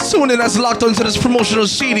 That's tuned in. That's locked onto this promotional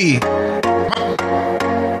CD.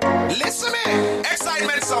 Listen me,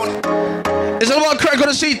 excitement sound. It's all about Crank on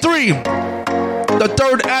the C3. The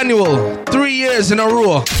third annual, 3 years in a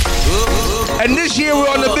row. And this year we're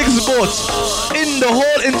on the biggest boat in the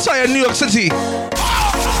whole entire New York City.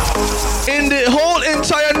 In the whole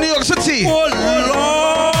entire New York City. Oh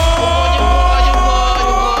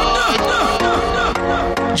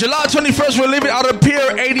Lord. July 21st, we're leaving out of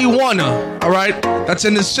Pier 81. All right, that's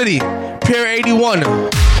in the city. Pier 81.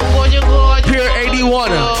 Pier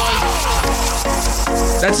 81.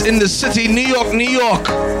 That's in the city, New York, New York.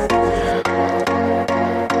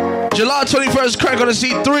 July 21st, Crank on the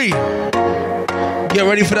C3. Get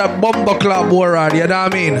ready for that Bumble Club war ride, you know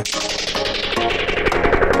what I mean?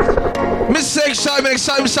 Mr. Excitement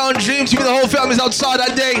Sound Dreams. The whole family's outside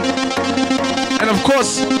that day. And of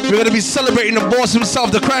course, we're going to be celebrating the boss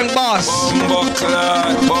himself, the Crank Boss.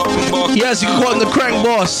 Yes, you can call him the Crank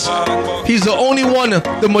Boss. He's the only one,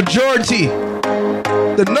 the majority,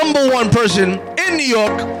 the number one person in New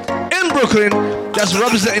York, in Brooklyn, that's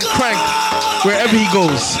representing Crank wherever he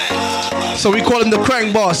goes. So we call him the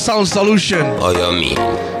Crank Boss, Sound Solution. Oh, yeah, me.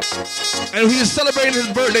 And he's celebrating his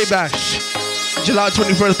birthday bash, July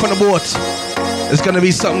 21st on the boat. It's gonna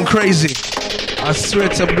be something crazy. I swear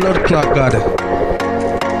to blood clot, God.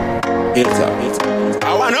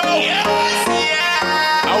 I wanna know.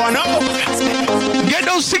 I wanna know. Get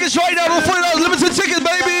those tickets right now. $40 limited tickets.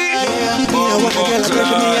 Side, baby.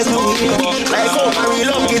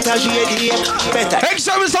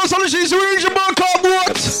 Examine Sound Solutions, we reach your bar called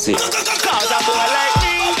what? Cause a boy like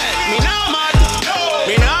me nah mad.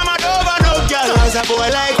 Me nah mad over no girl. Cause a boy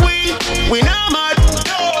like we nah mad.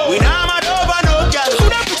 We nah mad over no girl.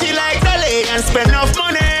 Coulda pretty like Dolly and spend enough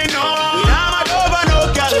money. No, we nah mad over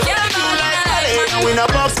no girl. You like Dolly and we no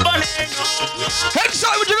box money.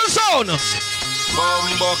 Examine to the sound.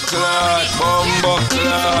 Bumbo clad, bumbo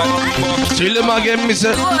clad. Chill him again, me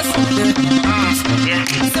say. So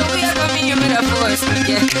we are coming here with a force,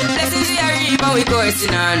 yeah. Blessings we are reap and we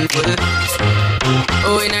coursing on full.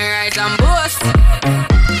 Oh, we no rise and boast.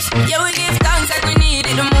 Yeah, we give thanks like we need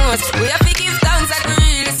it the most. We have to give thanks like we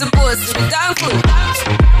really supposed to be thankful.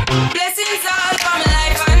 Blessings all for my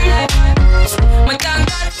life and my thank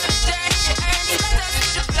God.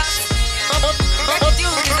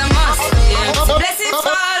 Gratitude is a must, yeah. Blessings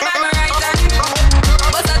fall by my right hand.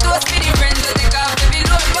 But I toast for the friends that take off every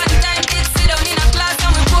load. One time did sit down in a class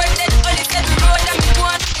and we bored dead. Only said we road and we go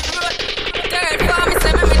on the road. Third form is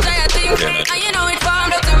let me try a thing. And you know it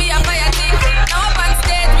formed out to be a fire thing. Now up on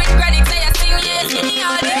stage with chronic say I sing. Yes, me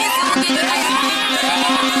all the music will give you nice.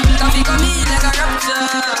 Coffee come in like a rapture.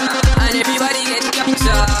 And everybody get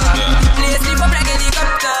captured. Play sleep up like a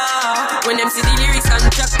helicopter. When them see the lyrics on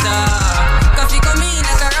tractor. Coffee come in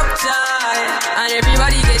like a rapture. And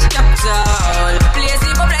everybody get captured. Play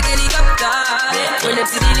sleep up like a helicopter. When them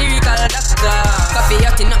see the lyrical doctor. Coffee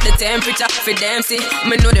hotting up the temperature for them see.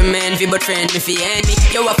 Me know the man fi but friend me fi enemy.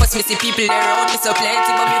 Yo I fuss me see people around me so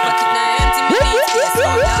plenty. But me pocket na empty. Me need space for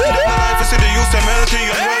that. Life is the use them healthy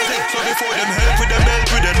and wealthy. So before them help with them belt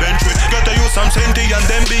with them bench with. Gotta use some senti and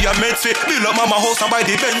then be a medsi. Build up mama house and buy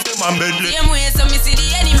the Benz them and Bentley. Same way so me see the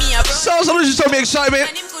enemy a bro. Sound Solutions told me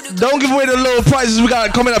excitement. Don't give away the low prices we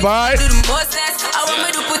got coming up, alright? Do the most less. I want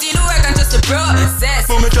me to put in the work and just the process.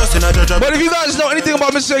 But if you guys know anything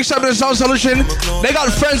about Mr. Excitement and Sound Solution, they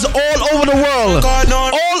got friends all over the world.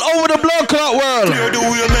 All over the blood clot world.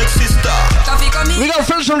 We got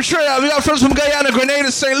friends from Trinidad, we got friends from Guyana,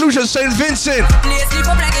 Grenada, St. Lucia, St. Vincent.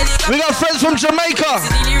 We got friends from Jamaica.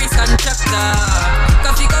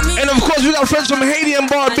 And of course we got friends from Haiti and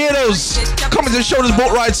Barbados coming to show this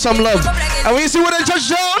boat ride some love. And when you see where they touch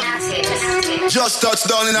down? Just touched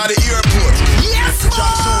down in the airport. Yes,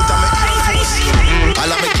 Jack suit and my Air Force.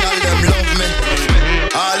 All of my girl them love me.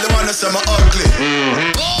 All the wanna say me ugly.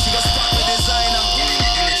 She got spot the designer.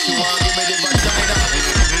 She want give me the vagina.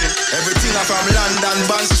 Everything I from London,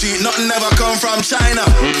 Bond Street. Nothing ever come from China.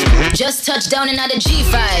 Just touched down in the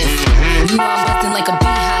G5. You know I'm busting like a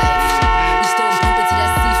beehive. We still pumping to that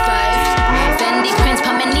C5. Fendi prints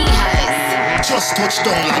pa my knee highs. Just touched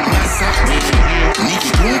down like NASA. Nikki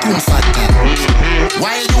Pum Pum Fatta.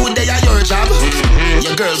 While you there at your job,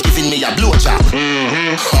 your girl's giving me a blowjob.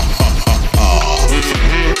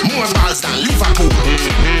 More balls than Liverpool.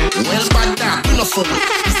 Well, bad dog, you no fool.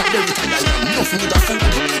 It's a very tired man, you no fool with a fool.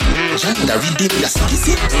 Janda redeem your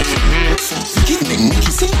city. Fuck, give me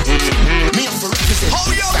Nicky see. Me up for represent.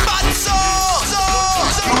 Oh, you bad so.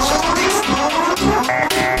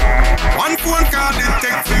 One phone call it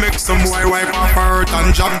take to make some boy wipe off her hurt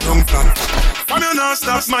and jump down flat. When you not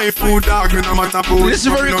stop my food, dog, me no matter who.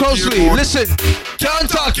 Listen very closely. Listen. Can't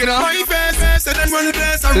talk, you know.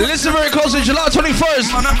 Listen very closely. July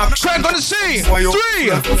 21st. Track on the scene. 3.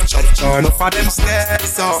 Enough of them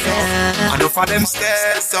stairs up. Enough of them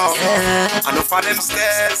stairs up. Enough of them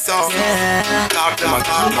stairs up. Talk them and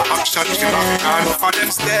talk no action. Enough of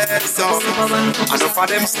them stairs up. Enough of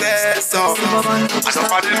them stairs up.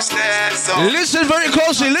 Enough of them stairs up. Listen very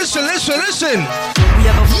closely. Listen. We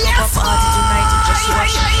have a fuck up party tonight. Just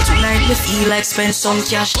watch. Tonight we feel like spend some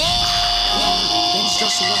cash. Let's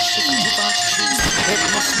just watch it. Let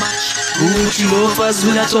us match. Gucci loafers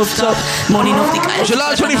with a tough top. Money enough the guy.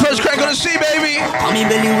 July 21st, crack on the sea, baby. On me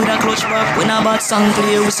belly with a clutch back. When I bought song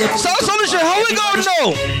clear, we say Sound Solution, how we going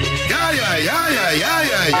now?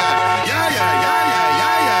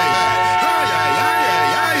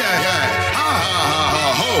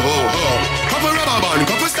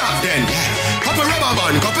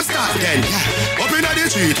 Couple start then. Up in the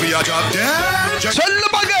street, we are drop dead. Tell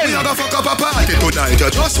them again. We are gonna fuck up a party tonight.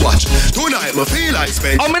 You just watch. Tonight, me feel like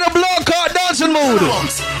spend. I'm in a block card dancing mood.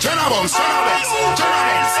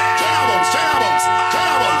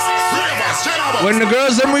 When the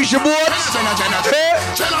girls them reach the boards.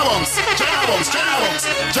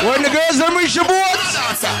 When the girls them reach the boards.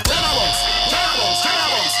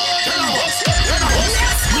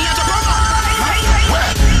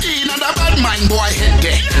 Mind boy head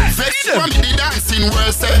there. Vex from the dancing in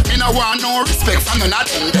world say, me no want no respect from none of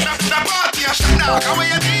them. The party a shut down, how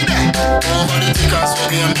you be there? Over the tickers for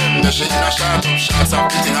them, the shit in a shot up, shots up,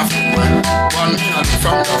 beating a footwear. 1 minute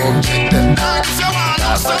from the object them. If you want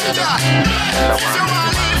to soldier, if you want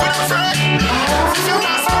to live with a friend, if you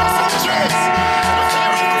want to smoke some stress,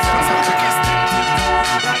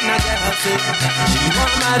 she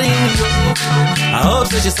want marry you. I hope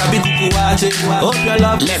that she sabi kuku watch it. Hope your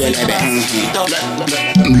love lebe.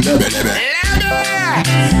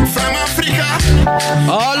 From Africa,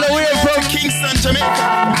 all the way from Kingston, Jamaica.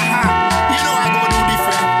 You know I go do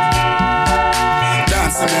different.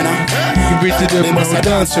 Dancing, man. You bring to them, man.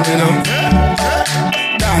 Dancing, man.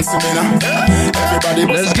 Dancing, man. Everybody,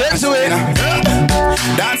 let's get to it.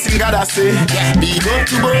 Dancing, gotta say, big up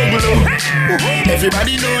to Bogolo.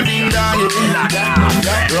 Everybody know ding dong,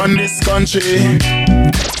 run this country.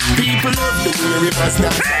 People love the way we pass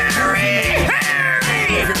that.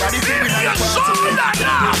 Everybody feel like a party.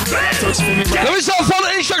 Let me start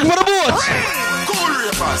following instruction for the board. Cool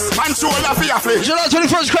rappers, man show love for your face. July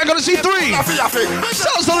 21st, crack on the C3.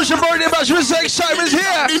 Sound Solution birthday bash, Mr. Excitement is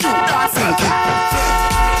here. Tell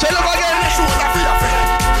them again.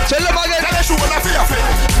 Tell them again.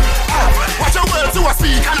 Watch your words to a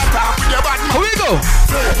speak and a talk with your bad man. Here we go.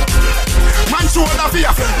 Man show love for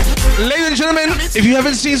your face. Ladies and gentlemen, if you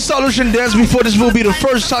haven't seen Solution dance before, this will be the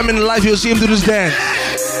first time in life you'll see him do this dance.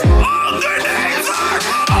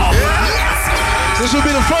 This will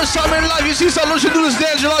be the first time in life you see Solution do this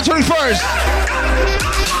dance, July 21st.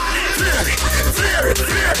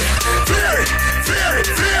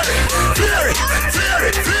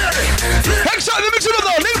 Excited, mix it up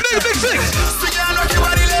though, nigga, big six.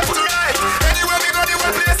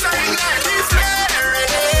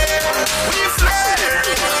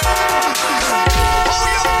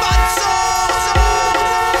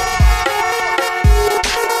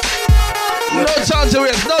 No time to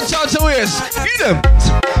waste, no time to waste.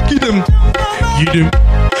 Give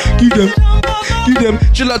them.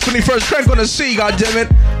 July 21st, crank on the sea, goddammit.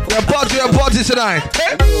 We're party tonight.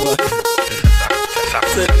 Hey?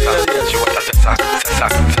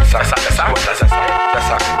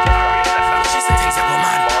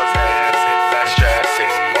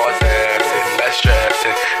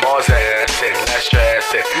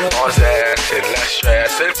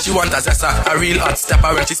 She want a zessa, a real hot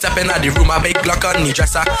stepper. When she step in the room, a big Glock on the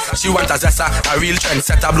dresser. She want a zessa, a real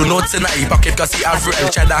trendsetter. Blue notes in her pocket cause he have real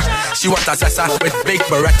cheddar. She want a zessa with big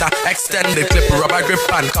Beretta, extended clip, rubber grip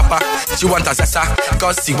and copper. She want a zessa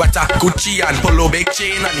cause she wetter, Gucci and polo, big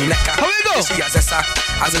chain on the neck. How we go? She a zessa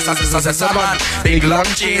man, big long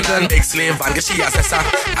chain and big slave and she a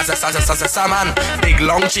zessa man, big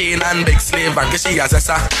long chain and big slave and she a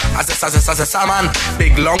zessa man,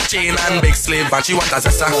 big long chain and big slave and she want a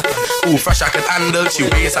zessa. Ooh, fresh I could handle, she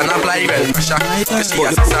weighs and apply well pressure. She a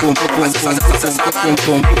zessa man,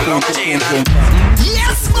 big long chain and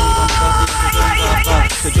yes, boy!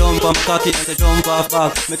 To jump on cocky and to jump off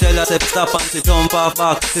back. Me tell her to stop and to jump off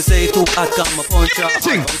back. To say too hot, come a punch her.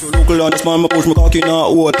 Local on this man, me push my cocky in a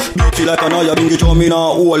hole. Beat you like an eye, bring it on in a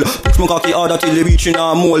hole. Push my cocky harder till it reach in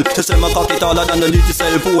a mole. She say my cocky taller than the little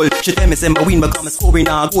cell pole. She tell me say my win become a score in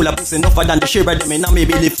a goal. I pussy enough than the share of them and I may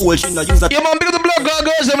be the fool. She no use that. Yeah man, big up the blood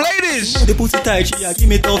girls, them ladies. The pussy tight, she a give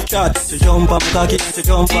me tough chat. To jump on my cocky and to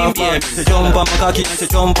jump off back. To jump on my cocky and to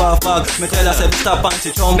jump off back. Me tell her say stop and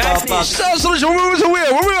to jump off back. Sound Solution,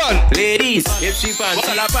 where we on? Ladies, if she pants,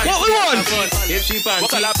 what we want? If she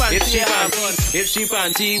pants, if she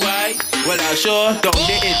panty white, well I sure don't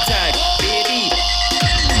get it tight, baby.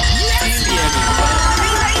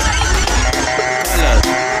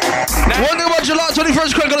 One thing about July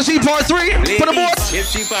 21st, crank on the sea part 3. Put the board. If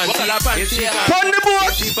she pants, Put the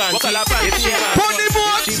board.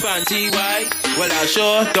 if she panty white, well I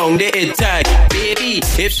sure don't get it tight, baby.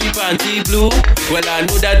 If she panty blue, well I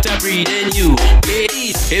know that I'm breathing you.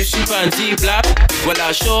 Ladies, if she panty black, well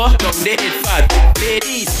I sure don't get it fat.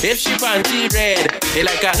 Ladies, if she panty red, it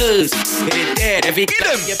like a hose, it dead. Every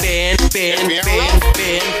time you bend.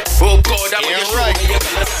 Oh God, I'm gonna show me your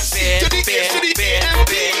colors. Bend.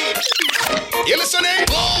 You listening?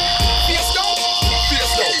 Face down.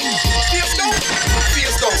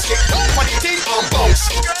 Stick down for the thing and bounce.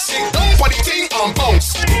 Stick down for the thing and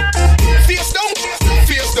bounce. Face down.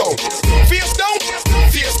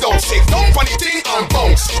 Stick down for the thing and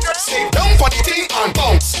bounce. Stick down for the thing and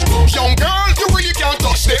bounce. Young girl, you really can't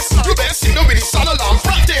touch this. You best sit down with the saddle and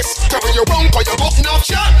practice. Carry your round cause you got enough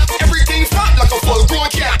chat. Everything fat like a full grown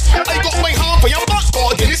cat. I got my hand for your back,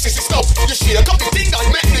 oh this is stuff. You shake up the thing that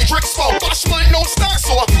make me drink spout. Bash might not start,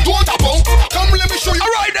 so don't tap out. Come let me show you.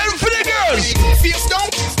 Alright then for the girls. Face down.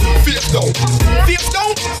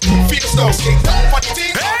 Stick down for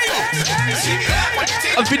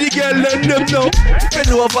And for the girl, let them know.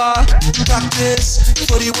 Bend over. Practice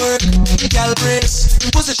for the work, gal brace,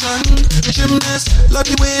 position, gymnast. Love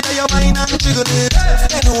the way that you whine and jiggle it.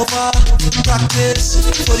 Bend over. Practice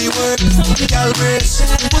for the work, gal brace,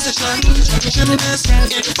 position, gymnast.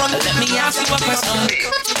 In front. Let me ask you a question.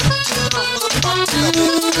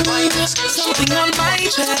 Something on my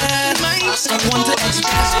chest. I want to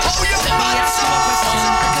express. Let me ask you a question.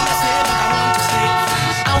 Can I say what I want to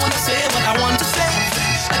say? I want to say what I want to say.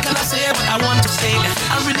 Can I say what I want to say?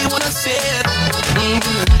 I really want to say it.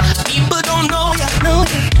 People don't know you,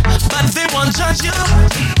 but they won't judge you.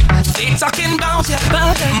 They talking about you,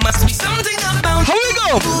 but there must be something about you. Here we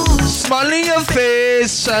go. Smiling your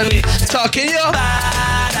face and talking your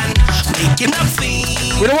bad and making up things.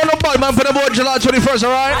 We don't want no bad man for the board July 21st,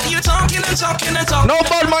 alright? Are you talking and talking and talking? No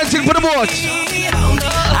bad man thing for the board.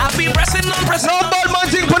 I'll be pressing on pressing. No bad man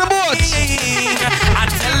thing for the board. I'm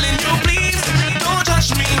telling you, please don't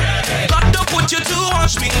judge me. God don't put you to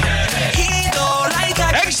watch me. He don't like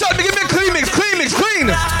that. Excellent, give me a clean mix, clean mix, clean.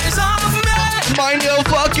 Mind your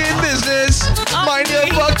fucking business. Mind your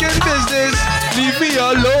fucking business. Leave me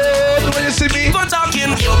alone when you see me. Keep on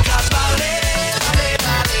talking. You got ballet.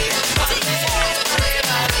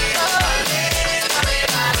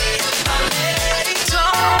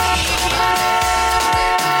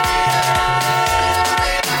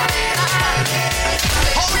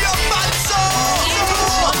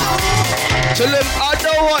 Tell him I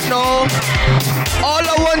don't want no. All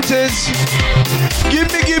I want is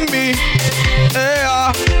give me.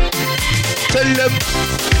 Yeah. Tell him.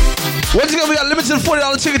 Once again, we got limited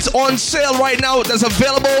 $40 tickets on sale right now. That's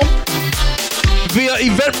available via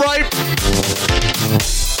Eventbrite,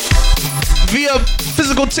 via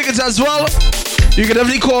physical tickets as well. You can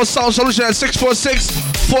definitely call Sound Solution at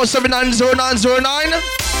 646-479-0909.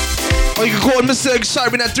 Or you can call Mr.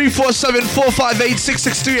 Excitement at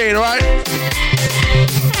 347-458-6638, alright?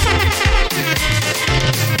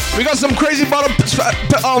 We got some crazy bottle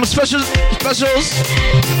specials.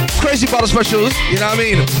 Crazy bottle specials, you know what I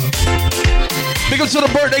mean? Big up to the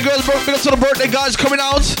birthday girls, big up to the birthday guys coming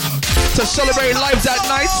out to celebrate life that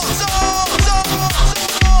night.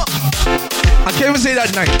 I can't even say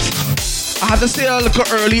that night. I have to say a little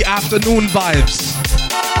early afternoon vibes.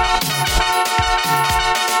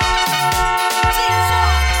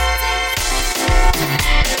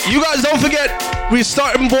 You guys don't forget, we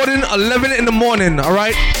start boarding 11 in the morning,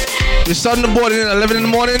 alright? We're starting the boarding at 11 in the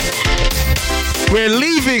morning. We're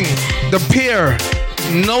leaving the pier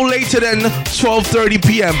no later than 12:30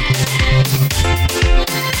 p.m.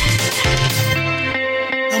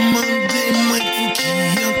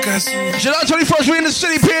 July 21st, we're in the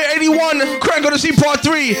city, Pier 81, Crank on the Sea Part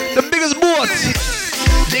 3, the biggest boat.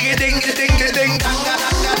 Ding ding ding ding ding.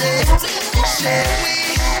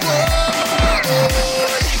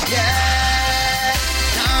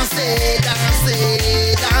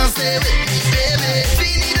 Dansez with me, baby.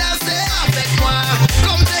 Fini danser avec moi.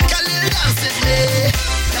 Come take a little dance with me.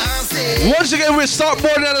 Dansez. Once again, we start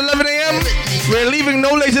boarding at 11 a.m. We're leaving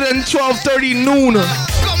no later than 12:30 noon.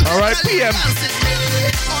 All right, p.m. All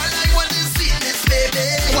I want is sweetness, baby.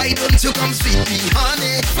 Why don't you come sweet me,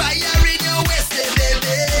 honey? Fire in your waist, baby.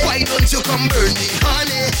 Why don't you come burn me,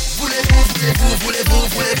 honey? Voulez-vous, voulez-vous, voulez-vous,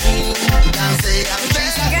 voulez-vous danser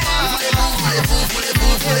avec moi? Voulez-vous, voulez-vous,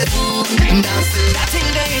 voulez-vous, voulez-vous danser? That thing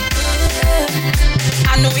they it good.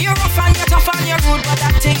 I know you're rough and you're tough and you're rude, but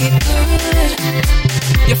that thing it good.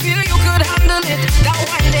 You feel you could handle it, that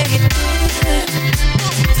wine they it good.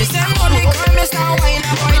 They say what we call me star wine,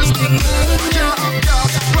 I'm already thing good.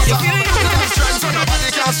 You feel you could stress, so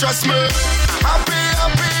nobody can stress me. Happy,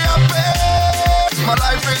 happy, happy. My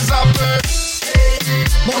life is happy.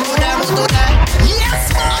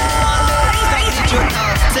 Yes, man.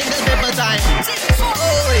 Sing the paper time.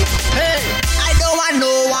 Hey, I don't want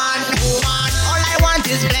no one woman. All I want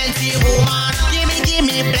is plenty woman. Give me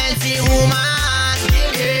plenty woman.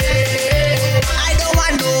 I don't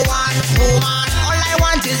want no one woman. All I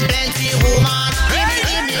want is plenty woman. Give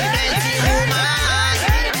me plenty woman.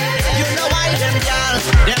 You know why them girl,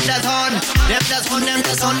 them that's on, them that's on, them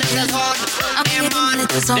that's on, them that's on. Them on, them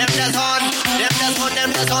that's on, them that's on,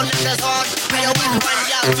 them that's on, them that's on. I don't want 1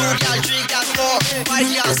 girl, 2 girl, 3 girl, 4, 5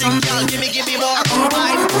 girl, 6 girl. Give me more.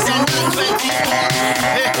 5, 10, 20 more.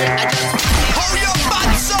 I just hold your butt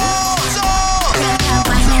so. Girl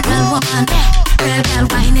whining, girl woman. Girl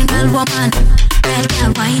whining, girl woman. Girl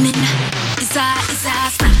whining. It's a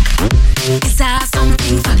snack. It's a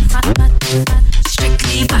something fat.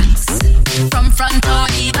 Strictly facts. From front or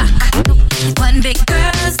the back. One big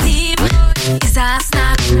girl's team. It's a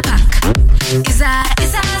snack pack. It's a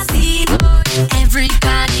scene. Every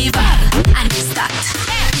carnival and it's that.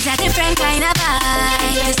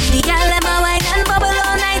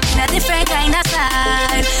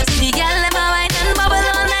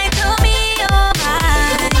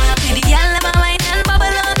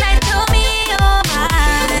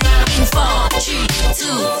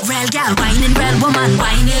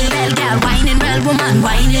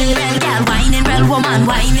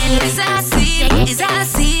 whining. Is that a scene? Is that a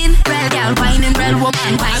scene? Real girl whining, real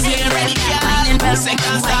woman whining. Real girl whining, real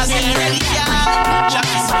woman whining.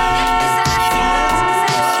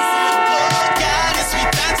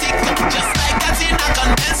 Just like that in a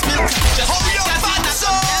condensed milk. Just like that in a condensed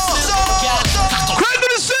milk. Craig to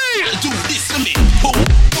the scene. Do this to me. Boom,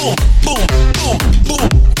 boom, boom, boom, boom,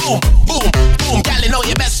 boom, boom, boom. Girl, you know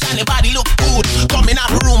your best and your body look good. Come in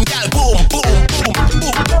our room, girl. Boom, boom, boom,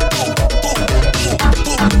 boom, boom, boom, boom,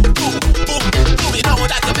 boom, boom, boom, boom. You know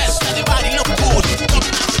that your best and your body look good.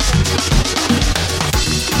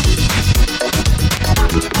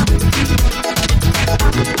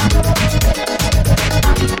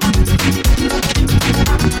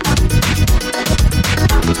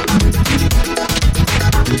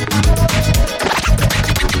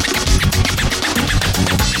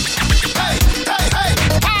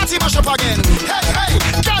 Again. Hey, hey,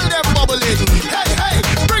 tell them bubbling. Hey, hey,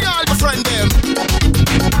 bring all your friend them.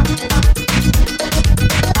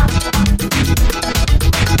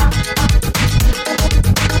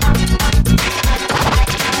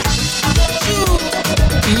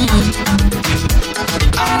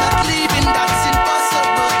 I'm not leaving, that's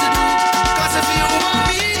impossible to do. Cause if you want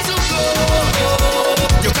me to go,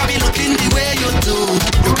 you can be looking the way you do.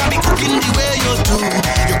 You can be cooking the way you do.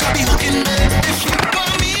 You can be hooking me. If you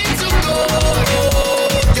want me to go,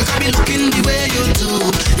 you can be looking the way you do.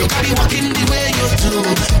 You can be walking the way you do.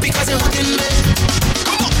 Because you're hooking me.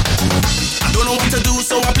 Come on. I don't know what to do,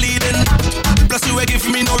 so I'm pleading. Plus you ain't give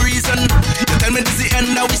me no reason. You tell me this is the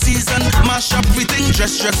end of the season. Mash up everything,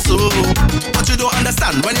 dress so. But you don't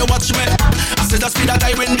understand when you watch me. I said just be that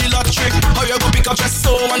I win the lottery. How you go pick up dress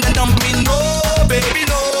so and then dump me? No, baby,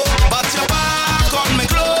 no. But your back on me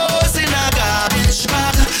clothes in a garbage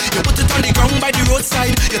bag. You put it on the ground by the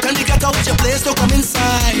roadside. You tell me get out your place to come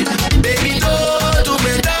inside. Baby, don't do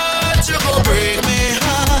me that. You go break me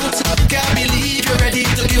heart. Can't believe you're ready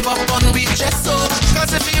to give up on me just so.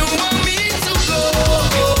 Cause if you want me to go,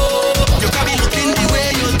 you can be looking the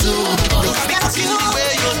way you do. You can be looking the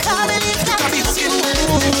way you do. You can be looking the way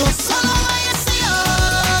you do. So long I see you.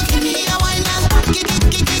 Give me a wine now. Give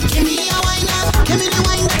me a wine now. Give me the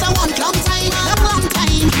wine that I want. Long time, long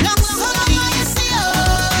time. So long I see you.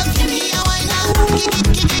 Give me a wine now.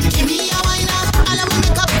 Give me a wine now. And I will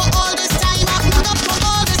make up for all this time. Make up for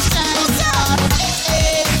all this time.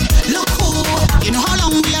 Hey, look who. You know how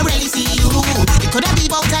long we are really see you. It could have been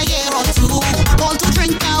about a year or two. Call to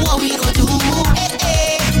drink now, what we go do?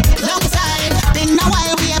 Hey, long time. Been a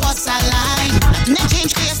while we have us a line. Nothing that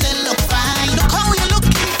change, cause you still look fine. Look how you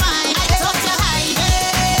looking fine. I thought you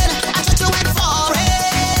hiding. I thought you went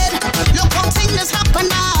foreign. Look how things happen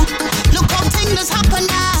now. Look how things happen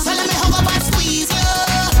now. So let me hug up and squeeze you.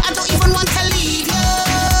 I don't even want to leave you.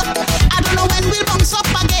 I don't know when we'll bounce up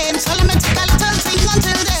again. So let me take a little thing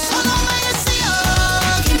until then. So long I see you.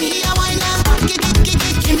 Give me a wine now. Give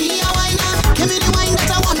me a wine now. Give me the wine that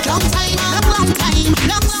I want. Long time, long time.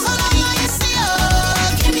 So long I see you.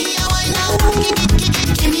 Give me a wine now.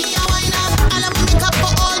 Give me a wine now. And I will make up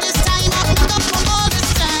for all this time. Make up for all this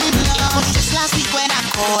time. It was just last week when I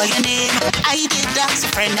called your name. I did ask a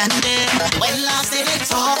friend and them. When last did I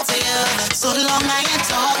talk to you? So long I ain't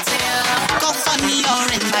talked to you. Go funny, you're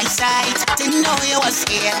in my sight. Didn't know you was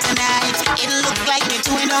here tonight. It looked like you're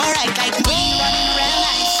doing alright, like me running real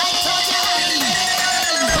nice. I thought you had me.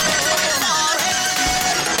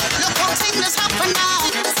 Look how things happen now.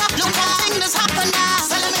 Look how things happen now.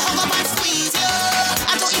 So let me hug up and squeeze you.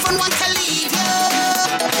 I don't even want to leave you.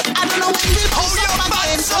 I don't know when we'll hold up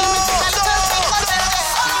again. So let me take a little thing until then.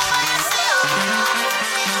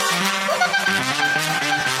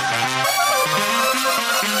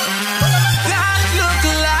 That look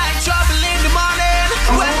like trouble in the morning.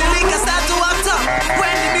 When the liquor start to act up.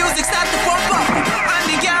 When the music start to pump up. And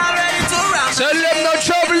the girl ready to ramp. Tell them no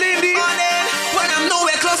trouble in the morning. When I'm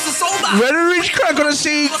nowhere close to sober. Ready to reach Craig on the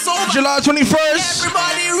sea, July 21st.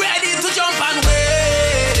 Everybody ready to jump and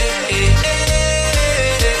wait.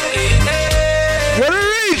 Ready to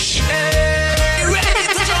reach. Ready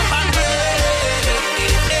to jump and wait.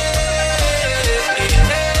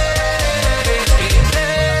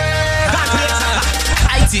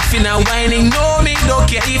 IT finna whining, know me. Don't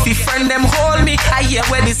care if he friend them hold me. I hear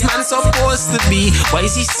where this man supposed to be. Why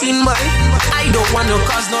is he seen boy? I don't wanna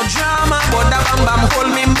cause no drama, but that bam bam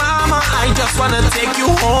hold me mama. I just wanna take you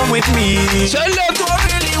home with me. Tell them. Don't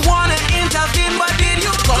really wanna intervene, but did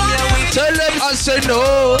you come here with? Tell them I said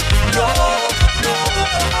no. No.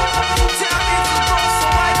 Tell me to go so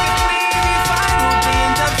I can leave if I don't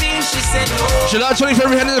intervene. She said no. July 25th,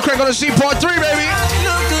 we heading to Craig on the Sea, part 3, baby.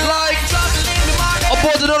 Like,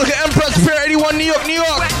 aboard the Nautica Empress, Pier 81, New York, New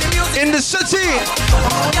York. in the city.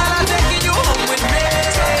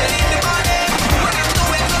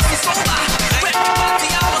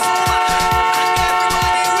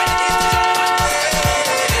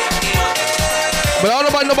 But I don't know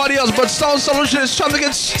about nobody else, but Sound Solution is trying to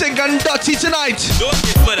get stinking dirty tonight. Don't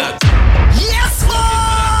get mad at. Yes, boy!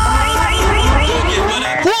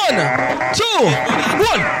 1, 2,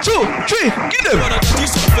 1, 2, 3, get them.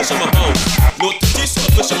 Fish in my mouth. No fish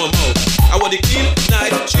in my mouth. I want the clean,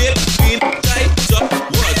 nice, shape, clean, tight, up,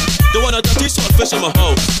 what? Don't want a dirty fish in my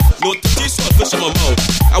house. No dirty fish in my mouth.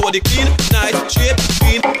 I want the clean, nice, shape,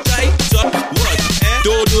 clean, tight, up, what?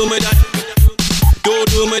 Don't do me that. Don't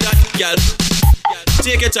do me that, girl.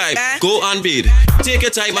 Take your time, go and bathe. Take your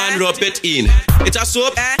time and rub it in. It's a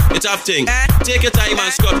soap, it's a thing. Take your time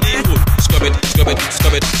and scrub the hood. Scrub it, scrub it,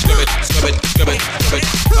 scrub it, scrub it, scrub it, scrub it, scrub it.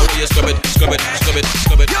 How will you scrub it, scrub it, scrub it,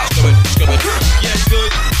 scrub it, scrub it, scrub it? Yes, good.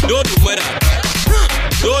 Don't do me that.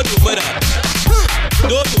 Don't do me that.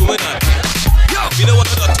 Don't do me that. You know what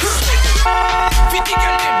I got? 50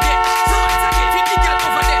 girl them there. 50 girl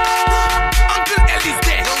over there. Uncle Ellie's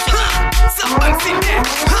there. Someone's in there.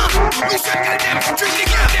 You should get them. Drink the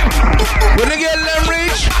girl them. When they get them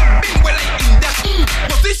rich. Well, I in that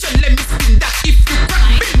position, let me spin that. If you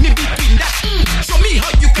crack, bend me between that. Show me how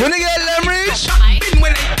you can. When they get them rich.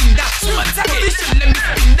 When I in that position, let me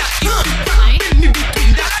spin that. If you crack, bend me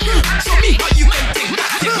between that. Show me how you can take that.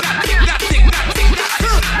 Take that, take that, take that, take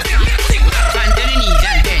that, take that. Bend to the knees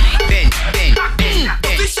and bend.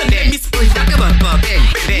 Position, let me spin that.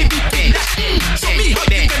 Bend. Show me how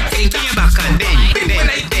you can take that. Back and bend.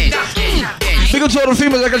 Big up to all the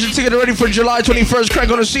females that got your ticket ready for July 21st. Crank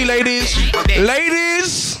on the sea, ladies.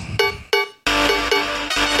 Ladies.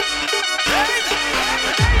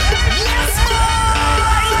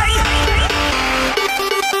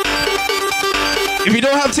 If you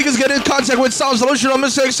don't have tickets, get in contact with Sound Solution on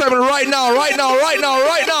Mr. Excitement right now.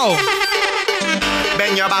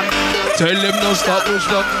 Bend your back. Tell them no stop, push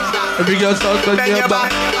back. Every girl start bend your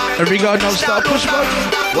back. Every girl no stop, push back.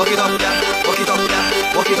 Walk it up, yeah. Walk it up,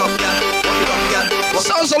 yeah. Walk it up, yeah. Walk it up, yeah.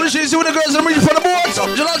 Sound Solution, you see when the girls are reaching for the boards.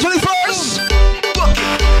 July 21st. Walk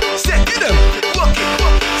it. Set it up. Walk it.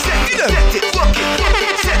 Set it up. Set it. Walk it.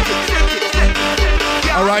 Set it. Set it. Set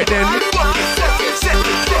it. All right then. Walk it. Set it. Set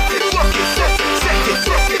it. Set it. Walk it. Set it. Set it.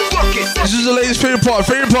 Set it. Walk it. This is the ladies' favorite part.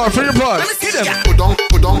 Get them. Put down.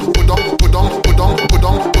 Let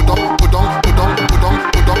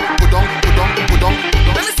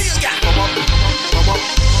me see you, yeah.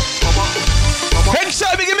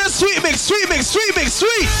 Excitement, give me a sweet mix. Let's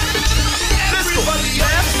go.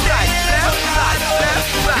 Left side.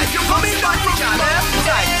 If you're coming back from your left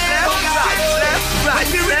side.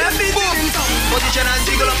 Boom. Position and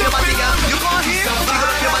jiggle up your body, girl. You can't hear? Jiggle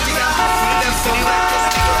up your body, girl. Left to the right.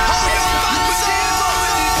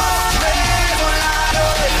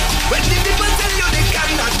 When the people tell you they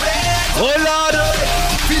cannot wait. Oh Lord.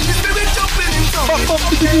 Feel the spirit jumping in tongues.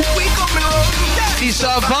 We coming home. The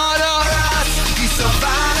Savannah.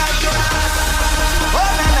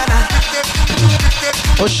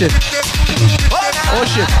 Oh shit.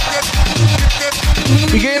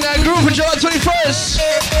 We getting that groove for July 21st.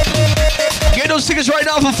 Get those tickets right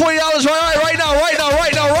now for $40 right now.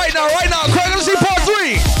 Craig, let's see part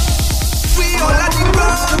 3. We all at the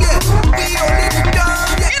ground, yeah. We all in the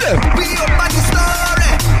dark, yeah. Get him. We up at the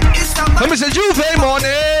story. It's a Let me say Juve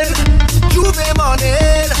morning.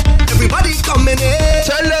 Everybody coming in.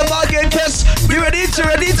 Tell them again, Tess. We ready to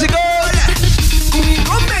go. We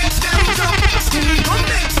gon' make them jump. We gon'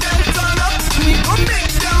 make them turn up. We gon'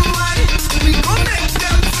 make them wine. We gon' make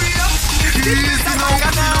them free up. This is how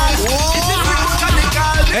we now.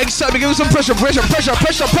 Excitement, give me some pressure. Everybody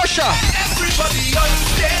on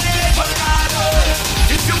stage.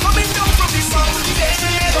 If you're coming down from the mountain,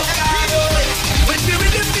 when the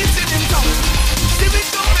rhythm beats in town, see me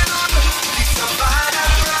coming on. It's a bad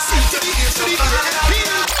see to the ears,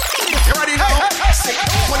 You ready now? Say,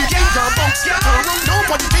 nobody think girl bounce.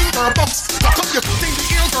 Nobody think girl bounce. Lock up your foot in the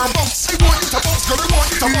ear, girl bounce. I want you to bounce, girl. I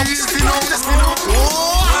want you to bounce.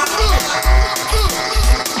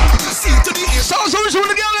 See to the ears. Sounds always when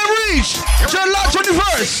the girl them reach. July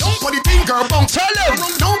 21st. Nobody think girl bounce. Tell them.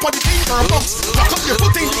 Nobody think girl bounce. Lock up your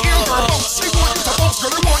foot in the ear, girl bounce. I want you to bounce,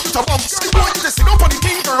 girl. I want you to bounce. I want you to see nobody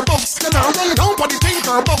think girl bounce. Nobody think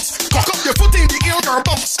girl bounce. Cock up your foot in the ear, girl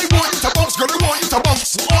bounce. I want you to bounce, girl. I want you to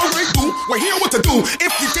bounce. Alright, boo. We're here what to do.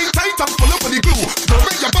 If you think tight and full up of the glue, girl,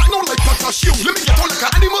 bring your back now like a shoe. Let me get on like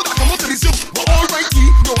an animal that come out to the zoo. But alrighty,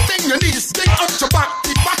 no thing your knees. Take out your back,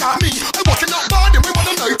 kick back at me. I'm walking out bad and we want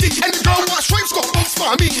them 90. And the girl want stripes got bounce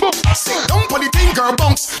for me. Say, nobody think girl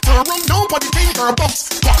bounce. Turn around, nobody think girl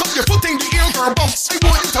bounce. Cock up your foot in the ear, girl bounce. I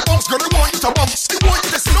want you to bounce.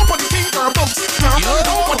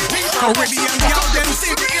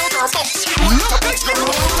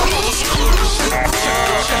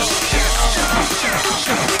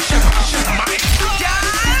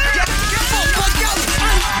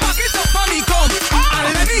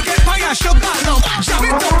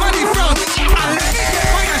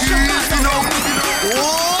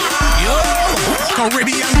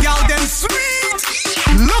 Caribbean gal, them sweet.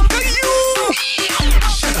 Look at you.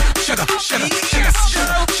 Sugar, sugar, sugar, sugar,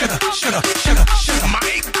 sugar, sugar, sugar, sugar.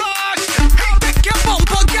 My gosh. Hey, take your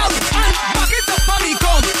bumper, gal, and back it up on me,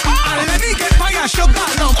 come. And let me get by your sugar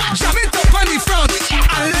lump. Jam it up on the front.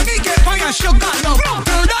 And let me get by your sugar lump.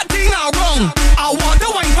 Turn that thing around. I want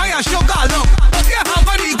the wine by your sugar lump. But you have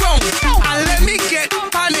on the ground. And let me get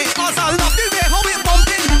on it. Cause I love the way how it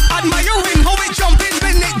bumping. Admiring how it jumping.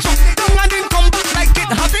 When it jump down and then come back like it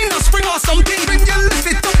having a spring or something. When you lift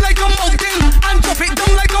it up like a mountain and drop it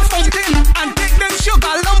down like a fountain. And take them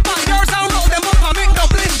sugar lump and yours and roll them up and make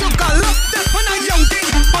Dublin sugar lump. That when a young thing.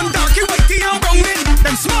 On darky, whitey and browning.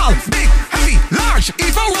 Them small, big, heavy, large.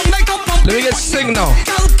 Even run like a pump. Let me get sing now.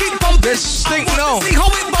 Get stink now.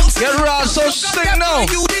 Get raw, so stink now. 1,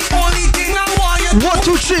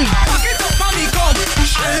 2, 3. Pack it up on me, come.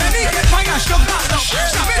 And let me get my sugar lump. Shove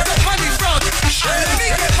it up on the front. And let me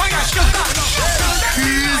get my sugar lump.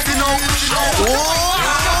 Easy now,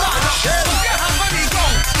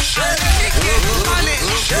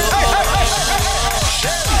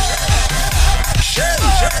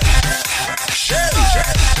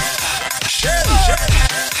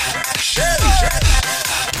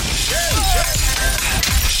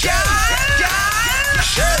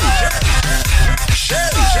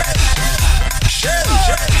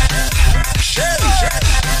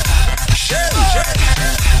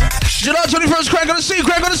 July 21st, crank on the sea,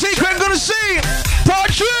 crank on the sea, crank on the sea.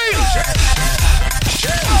 Part 3.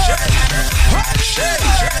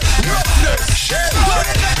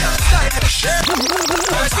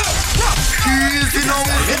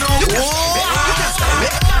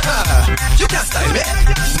 You can't style me.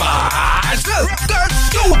 Marcel, girl,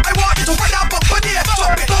 you, I want you to run up up on there.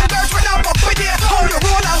 Drop it down, girls, run up up on there. How you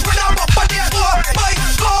roll and run up up on there. Oh my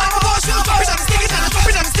God, I want you to drop it and stick it and drop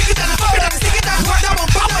it and stick it and drop it and stick it and run up up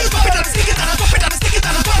on there. Drop it and stick it and drop it and stick it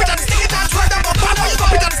and drop it and stick it and run up up on there.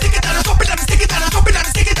 Drop it and stick it and drop it and stick it and drop it and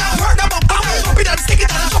stick it and run up up on there. Drop it and stick it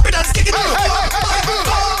and drop it and stick it and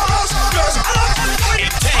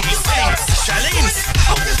Charlene,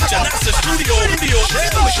 Janassa Studio,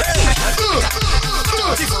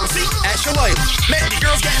 Asher Wine, make the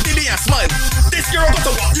girls get dizzy and smile. This girl got the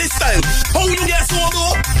what list style. How you get so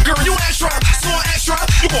low? Girl, you extra, so extra.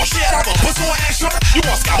 You gon' share that but so extra. You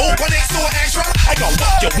gon' scab open it so extra. I gon'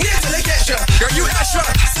 walk your way till they get you. Girl, you extra,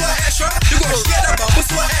 so extra. You gon' share that but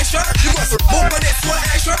so extra. You gon' open it so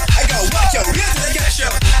extra. I gon' walk your way till they get you.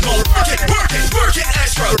 Go work it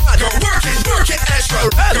extra. Girl, work it extra.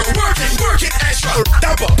 Girl, work it extra.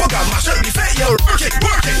 That bug on my shirt be fat, yo. Work it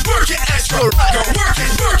extra. Girl, work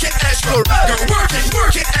it extra. Girl,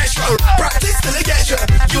 work it extra. Practice till they get you.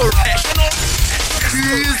 You're extra.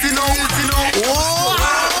 Easy now.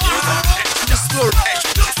 The story,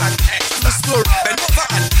 the story. Bend over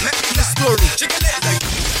and let me the story. Chicken leg like.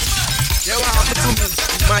 Yeah, what happened to me?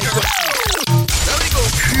 My country. There we go.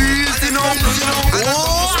 Easy now. And I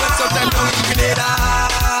spend some time down in Grenada.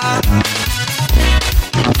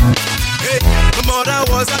 Hey, my mother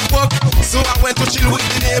was at work, so I went to chill with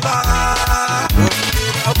the neighbor.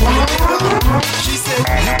 She said, you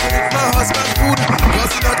bring my husband food,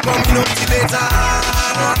 cause he not coming up till later.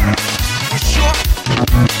 You sure?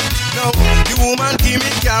 No, the woman give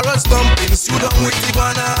me carrots, dumplings, you done with the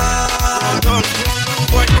banana.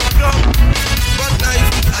 But knife,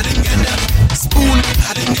 I didn't get that. Spoon,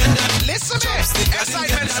 I didn't get that. Listen to me,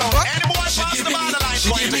 excitement sound. Any boy pass the borderline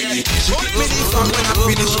for you. She give me the song when I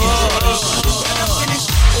finish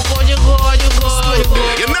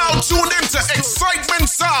You're now tuned into Excitement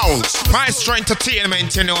Sounds. Maestro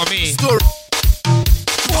Entertainment, you know me.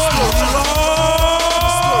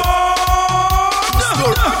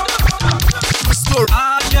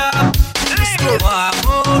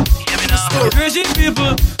 Crazy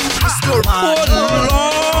people.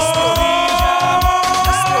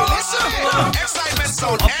 Excitement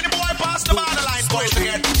Sound. Any boy pass the borderline for you.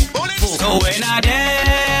 So when I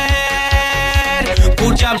dead,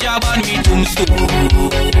 put jab on me tombstone.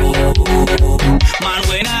 Man,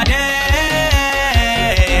 when I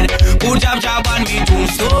dead, put jab on me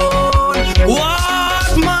tombstone.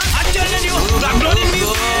 What, man? I'm telling you, black blood in me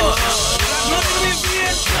veins.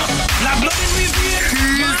 Black blood in me veins.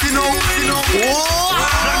 Easy now.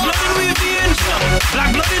 Black blood in me veins. Black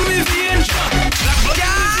blood in me veins. Black blood in me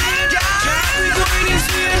veins. We going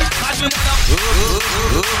insane.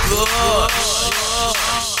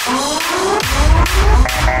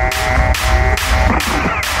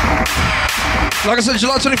 Like I said,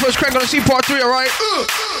 July 21st, crank on the sea, part 3, alright?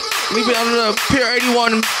 We've been on the Pier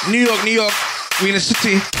 81, New York. We in the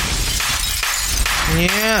city.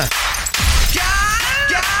 Yeah.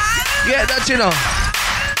 Yeah, that's, you know.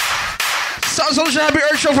 Sounds like a happy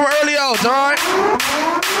Earth show from early out, alright?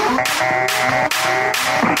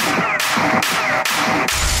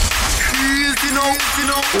 Easy now, easy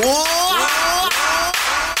now. Whoa.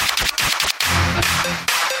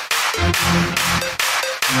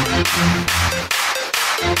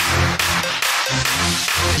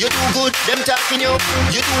 You do good, them talking you.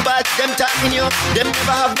 You do bad, them talking you. Them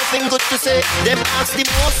never have nothing good to say. Them ask the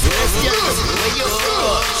most questions. Where you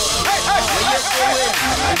from? Where you going?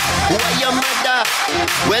 Who are your mother?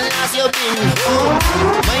 When last you been home?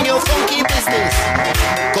 Mind your funky business.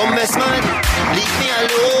 Come best man, leave me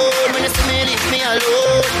alone. When you see me, leave me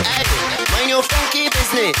alone. Hey, mind your funky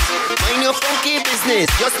business. Mind your funky business.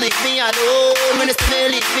 Just leave me alone. When you see me,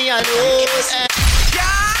 leave me alone. Hey.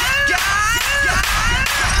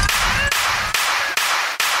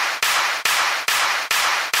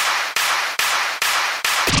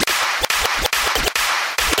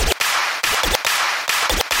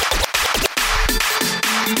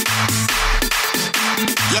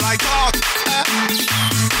 You like talk?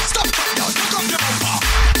 Stop, y'all, look up your bumper.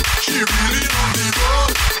 She really on the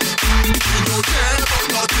road. She don't care about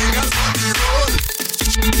nothing else but the road.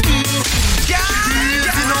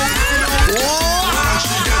 Easy now.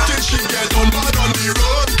 When she get on bad on the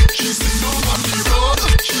road. She sit down on the road.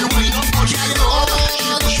 She wind up on the road.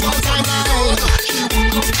 She push back on the road. She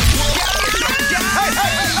walk up the road.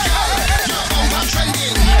 Your bumper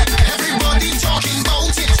trending. Everybody talking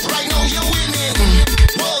about it. Right now you're winning.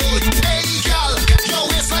 Hey girl, your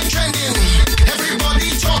waistline trending. Everybody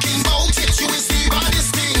talking about it. You is the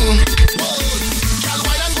baddest thing. Whoa, girl,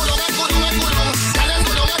 why don't go down and go down and go down? Girl, and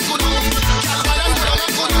go down and go down. Girl, why don't go down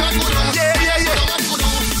and go down and go down? Yeah. Go down and go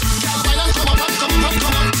down. Girl, why don't come up and come up and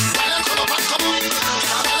come up? Why don't come up and come up? Girl,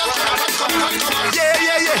 why don't come up and come up and come up? Yeah.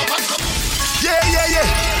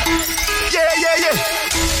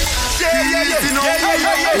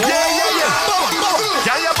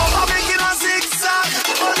 Yeah, your bumper making a zigzag.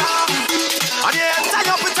 And you tie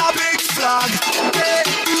up with a big flag. Yeah.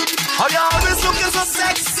 And you always looking so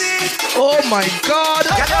sexy. Oh my God.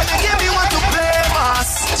 Can you give me one to play,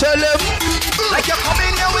 mass? Tell them. Like you're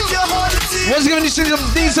coming here with your whole team. What's giving you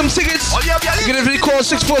need some tickets? You can definitely call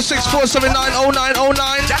 646-479-0909.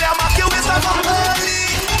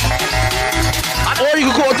 Or you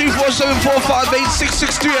can call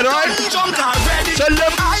 347-458-663, alright? Tell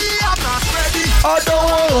them. I don't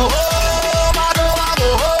want to go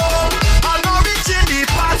home. I'm not reaching the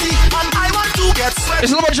party and I want to get sweaty.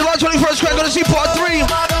 It's about July 21st, we're going to see part 3.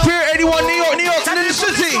 Pier 81, New York, and in the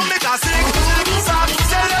city.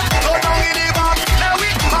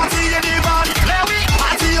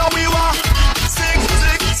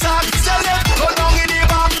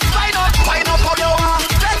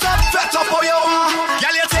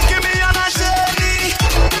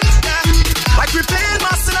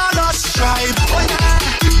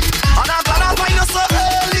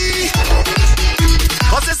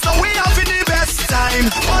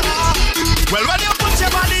 Well, when you put your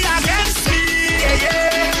body against me,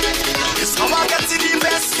 it's how I get to the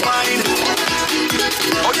best mind.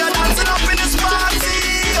 Oh, you're dancing up in this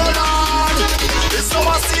party, oh Lord. It's how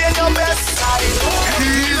I see in your best side.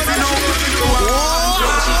 Easy now, if you want.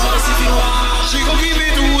 She gon' give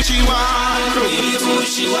it to who she want.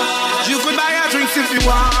 You could buy her drinks if you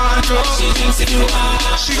want.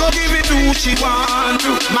 She gon' give it to who she want.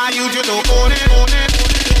 My youth, you don't own it.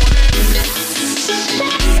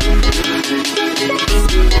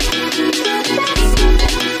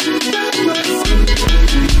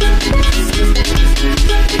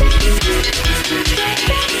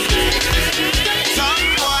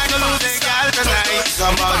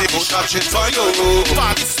 Somebody go touch it for you.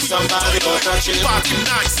 Somebody go touch it. Party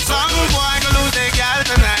nice. Some boy go lose their girl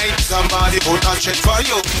tonight. Somebody go touch it for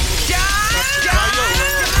you.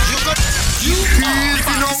 You the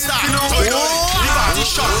party start. The party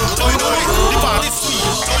shot. The party sweet.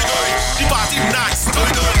 The party nice.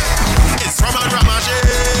 It's Roman Ramage.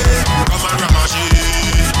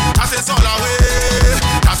 That is all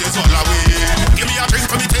away. Give me a drink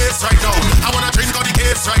for me taste right now. I want a drink on the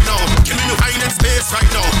case right now. Give me the wine and space right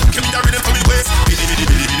now. Give me the rhythm for me waist. Bidi bidi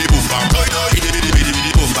bidi bidi boom bam. Bidi bidi bidi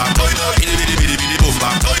bidi boom bam. Bidi bidi bidi bidi boom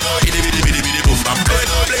bam. Bidi bidi bidi bidi boom bam.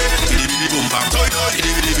 Bidi bidi boom bam.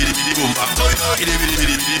 Bidi bidi bidi bidi boom bam. Bidi bidi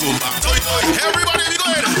bidi bidi boom bam. Everybody we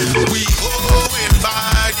going. We going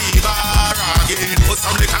by the bar again. Put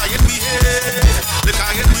some liquor in we head.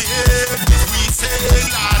 We say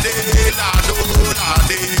la de la do la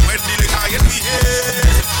de. When the liquor in we head.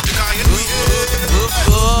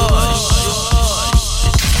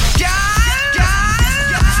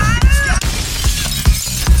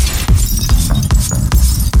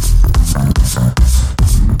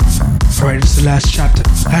 Alright, this is the last chapter.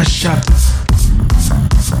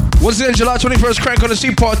 Once again, July 21st, Crank on the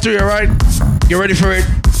Sea Part 3, alright? Get ready for it.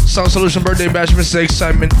 Sound Solution Birthday Bash, Mr.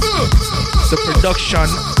 Excitement. The production.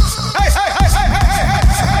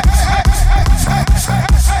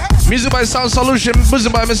 Music by Sound Solution,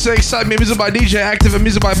 music by Mr. Excitement, music by DJ Active, and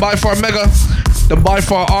music by By Far Mega, the By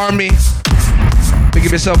Far Army. Pick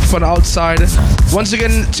up yourself from the outside. Once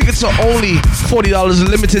again, tickets are only $40.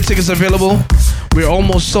 Limited tickets available. We're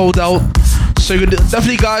almost sold out. So you could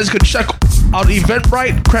definitely, guys, could check out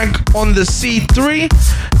Eventbrite, Crank on the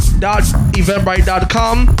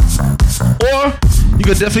C3.eventbrite.com, or you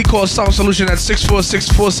could definitely call Sound Solution at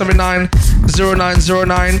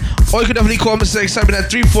 646-479-0909, or you could definitely call Mr. Excitement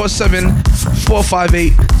at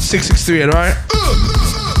 347-458-6638, alright?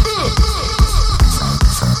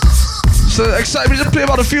 So Excitement, just play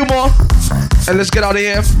about a few more, and let's get out of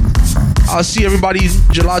here. I'll see everybody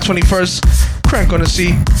July 21st, Crank on the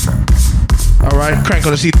C. Alright, Crank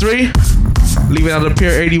on the C3, leaving out of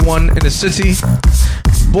Pier 81 in the city.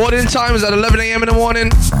 Boarding time is at 11 a.m. in the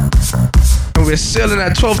morning, and we're sailing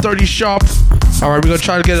at 12:30 sharp. Alright, we're gonna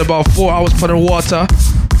try to get about 4 hours per the water.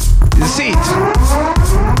 The seat.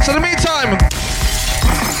 So in the meantime,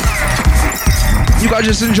 you guys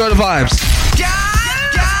just enjoy the vibes.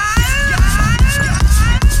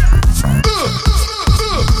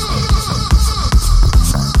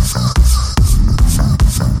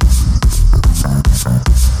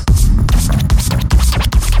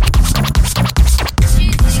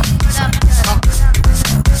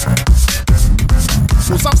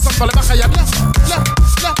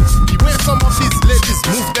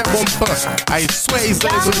 I swear it's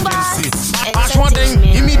an emergency. Ash one thing,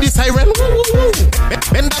 give me this siren.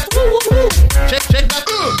 Bend that. Check that.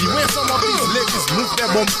 The way some of these ladies move their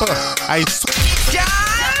bumper. I swear.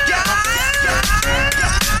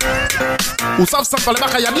 Who savent ça pour les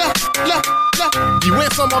bacayades là? The way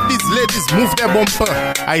some of these ladies move their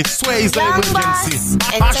bumper. I swear it's an emergency.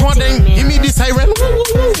 Ash one thing, give me this siren.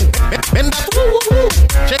 Bend that.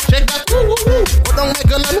 Check that. Go down my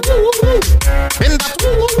girl and bend that.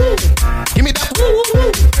 Give me that.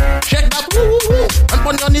 Check that. And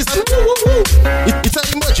on your knees and it's an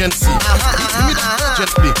emergency. Give me that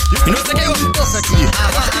urgently. You know the game perfectly.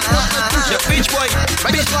 Beach boy.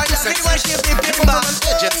 Beach boy.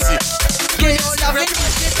 Emergency. Bing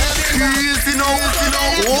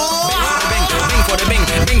for the bing,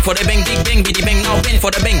 bing for the bing, big bing, biddy bing, now bing for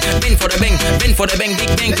the bing, bing for the bing, bing for the bing, big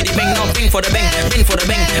bing, biddy bing, now bing for the bing, bing for the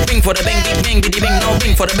bing, bing for the bing, big bing, biddy bing, now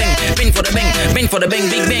bing for the bing, bing for the bing, bing for the bing,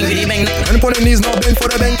 big bing, biddy bing. And put the knees now, bend for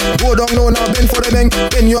the bang. Go down now, now bend for the bang.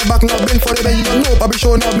 Bend your back now, bend for the bang. You don't know, Bobby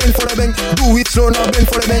Show now, bend for the bang. Do it slow now, bend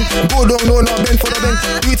for the bang. Go down now, now bend for the bang.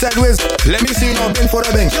 Do it sideways. Let me see now, bend for the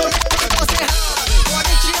bang.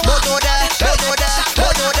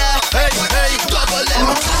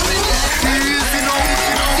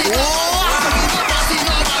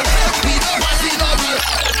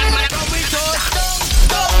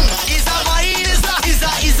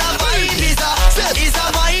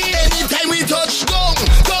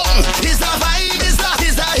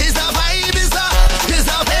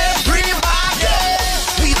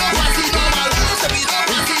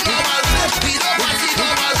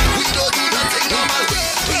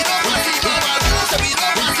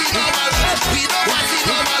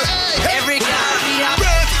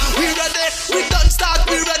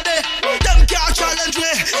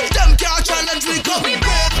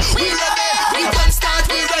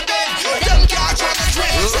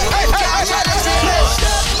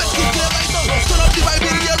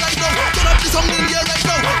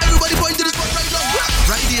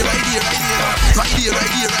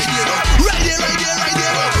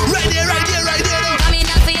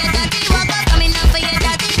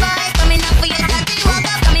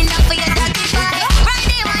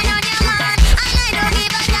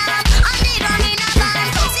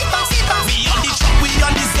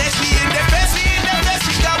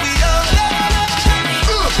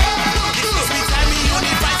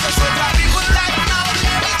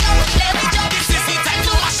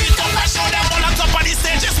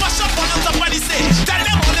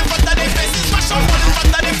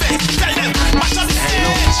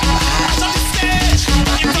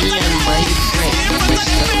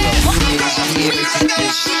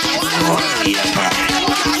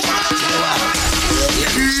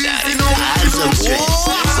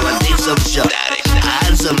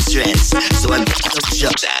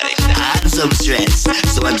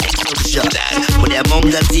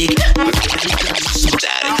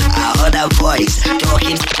 I heard a voice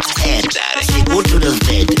talking to my head. Say go to the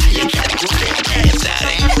bed, you can't go to bed.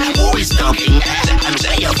 Who is talking and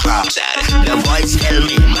where you from? The voice tell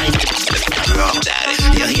me my name is Daddy,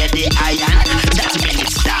 you hear the iron? That means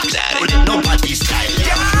it stop. Daddy, nobody style.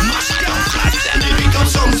 Mash down flat, and it become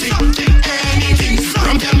something. Anything.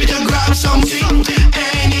 From tell me to grab something.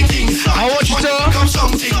 Anything. I want you to become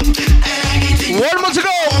something. Anything. 1 month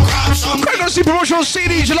ago. Craig gonna see promotional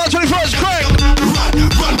CD July 21st. Craig.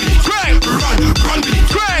 Run with it. Craig. Run with it.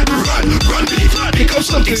 Craig. Run with it. Become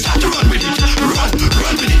something. Start to run with it. Run with it.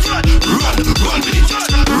 Run with it.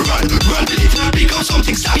 Run with it. Become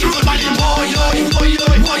something. Start to run with it. Boy, yo, boy, yo,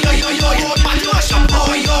 boy, yo, yo, yo, yo. Boy, yo,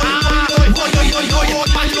 boy, yo, boy, yo, yo, yo, yo.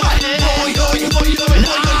 Boy, yo, boy,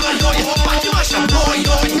 yo, boy,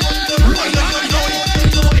 yo, yo, yo, yo.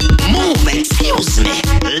 Move, excuse me.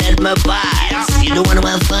 Let me pass. You don't wanna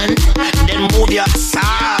have fun? Then move your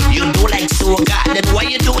sob. You do like soca. Then what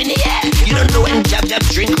you doing here? You don't know when jab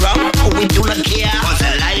drink rum. We do not care. Cause the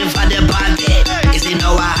life of the party is in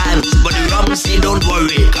our hands. But the rum say don't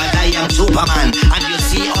worry, cause I am Superman. And you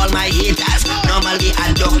see all my haters. Normally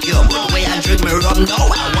I duck you, but when I drink my rum now,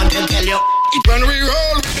 I want to tell you. When we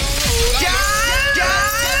roll,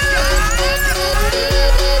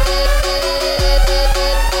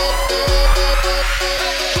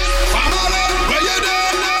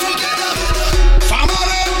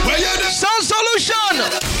 Sound Solution.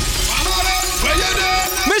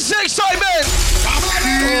 Mr. Excitement.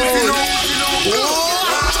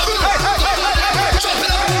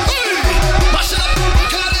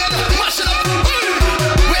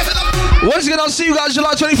 Once again, I'll see you guys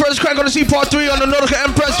July 21st. Craig gonna see part 3 on the Nautica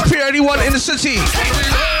Empress Pier 81 in the city.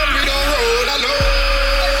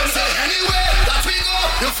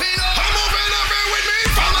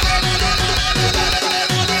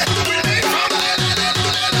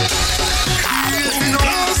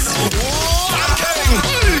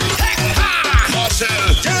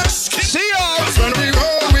 See y'all.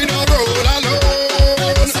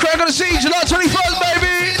 Craig gonna see you July 21st,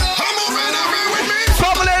 baby.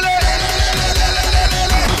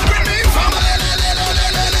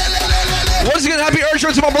 Once again, happy Earth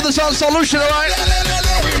Show to my brother Sound Solution, alright?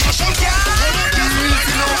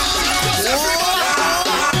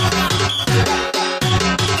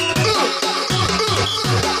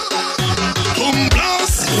 Boom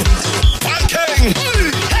blast, Viking,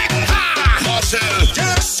 Marcel,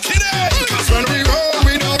 just kidding. Cause when we roll,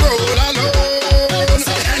 we don't roll alone.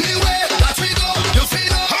 So anywhere that we go, you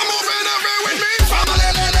feel it. I'm moving every with me, family.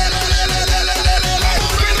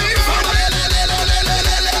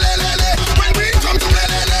 When we come to play,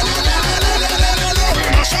 we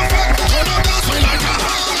mash up back, turn up dance, we like a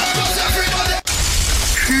house. Everybody,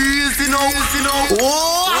 Crazy now, you know.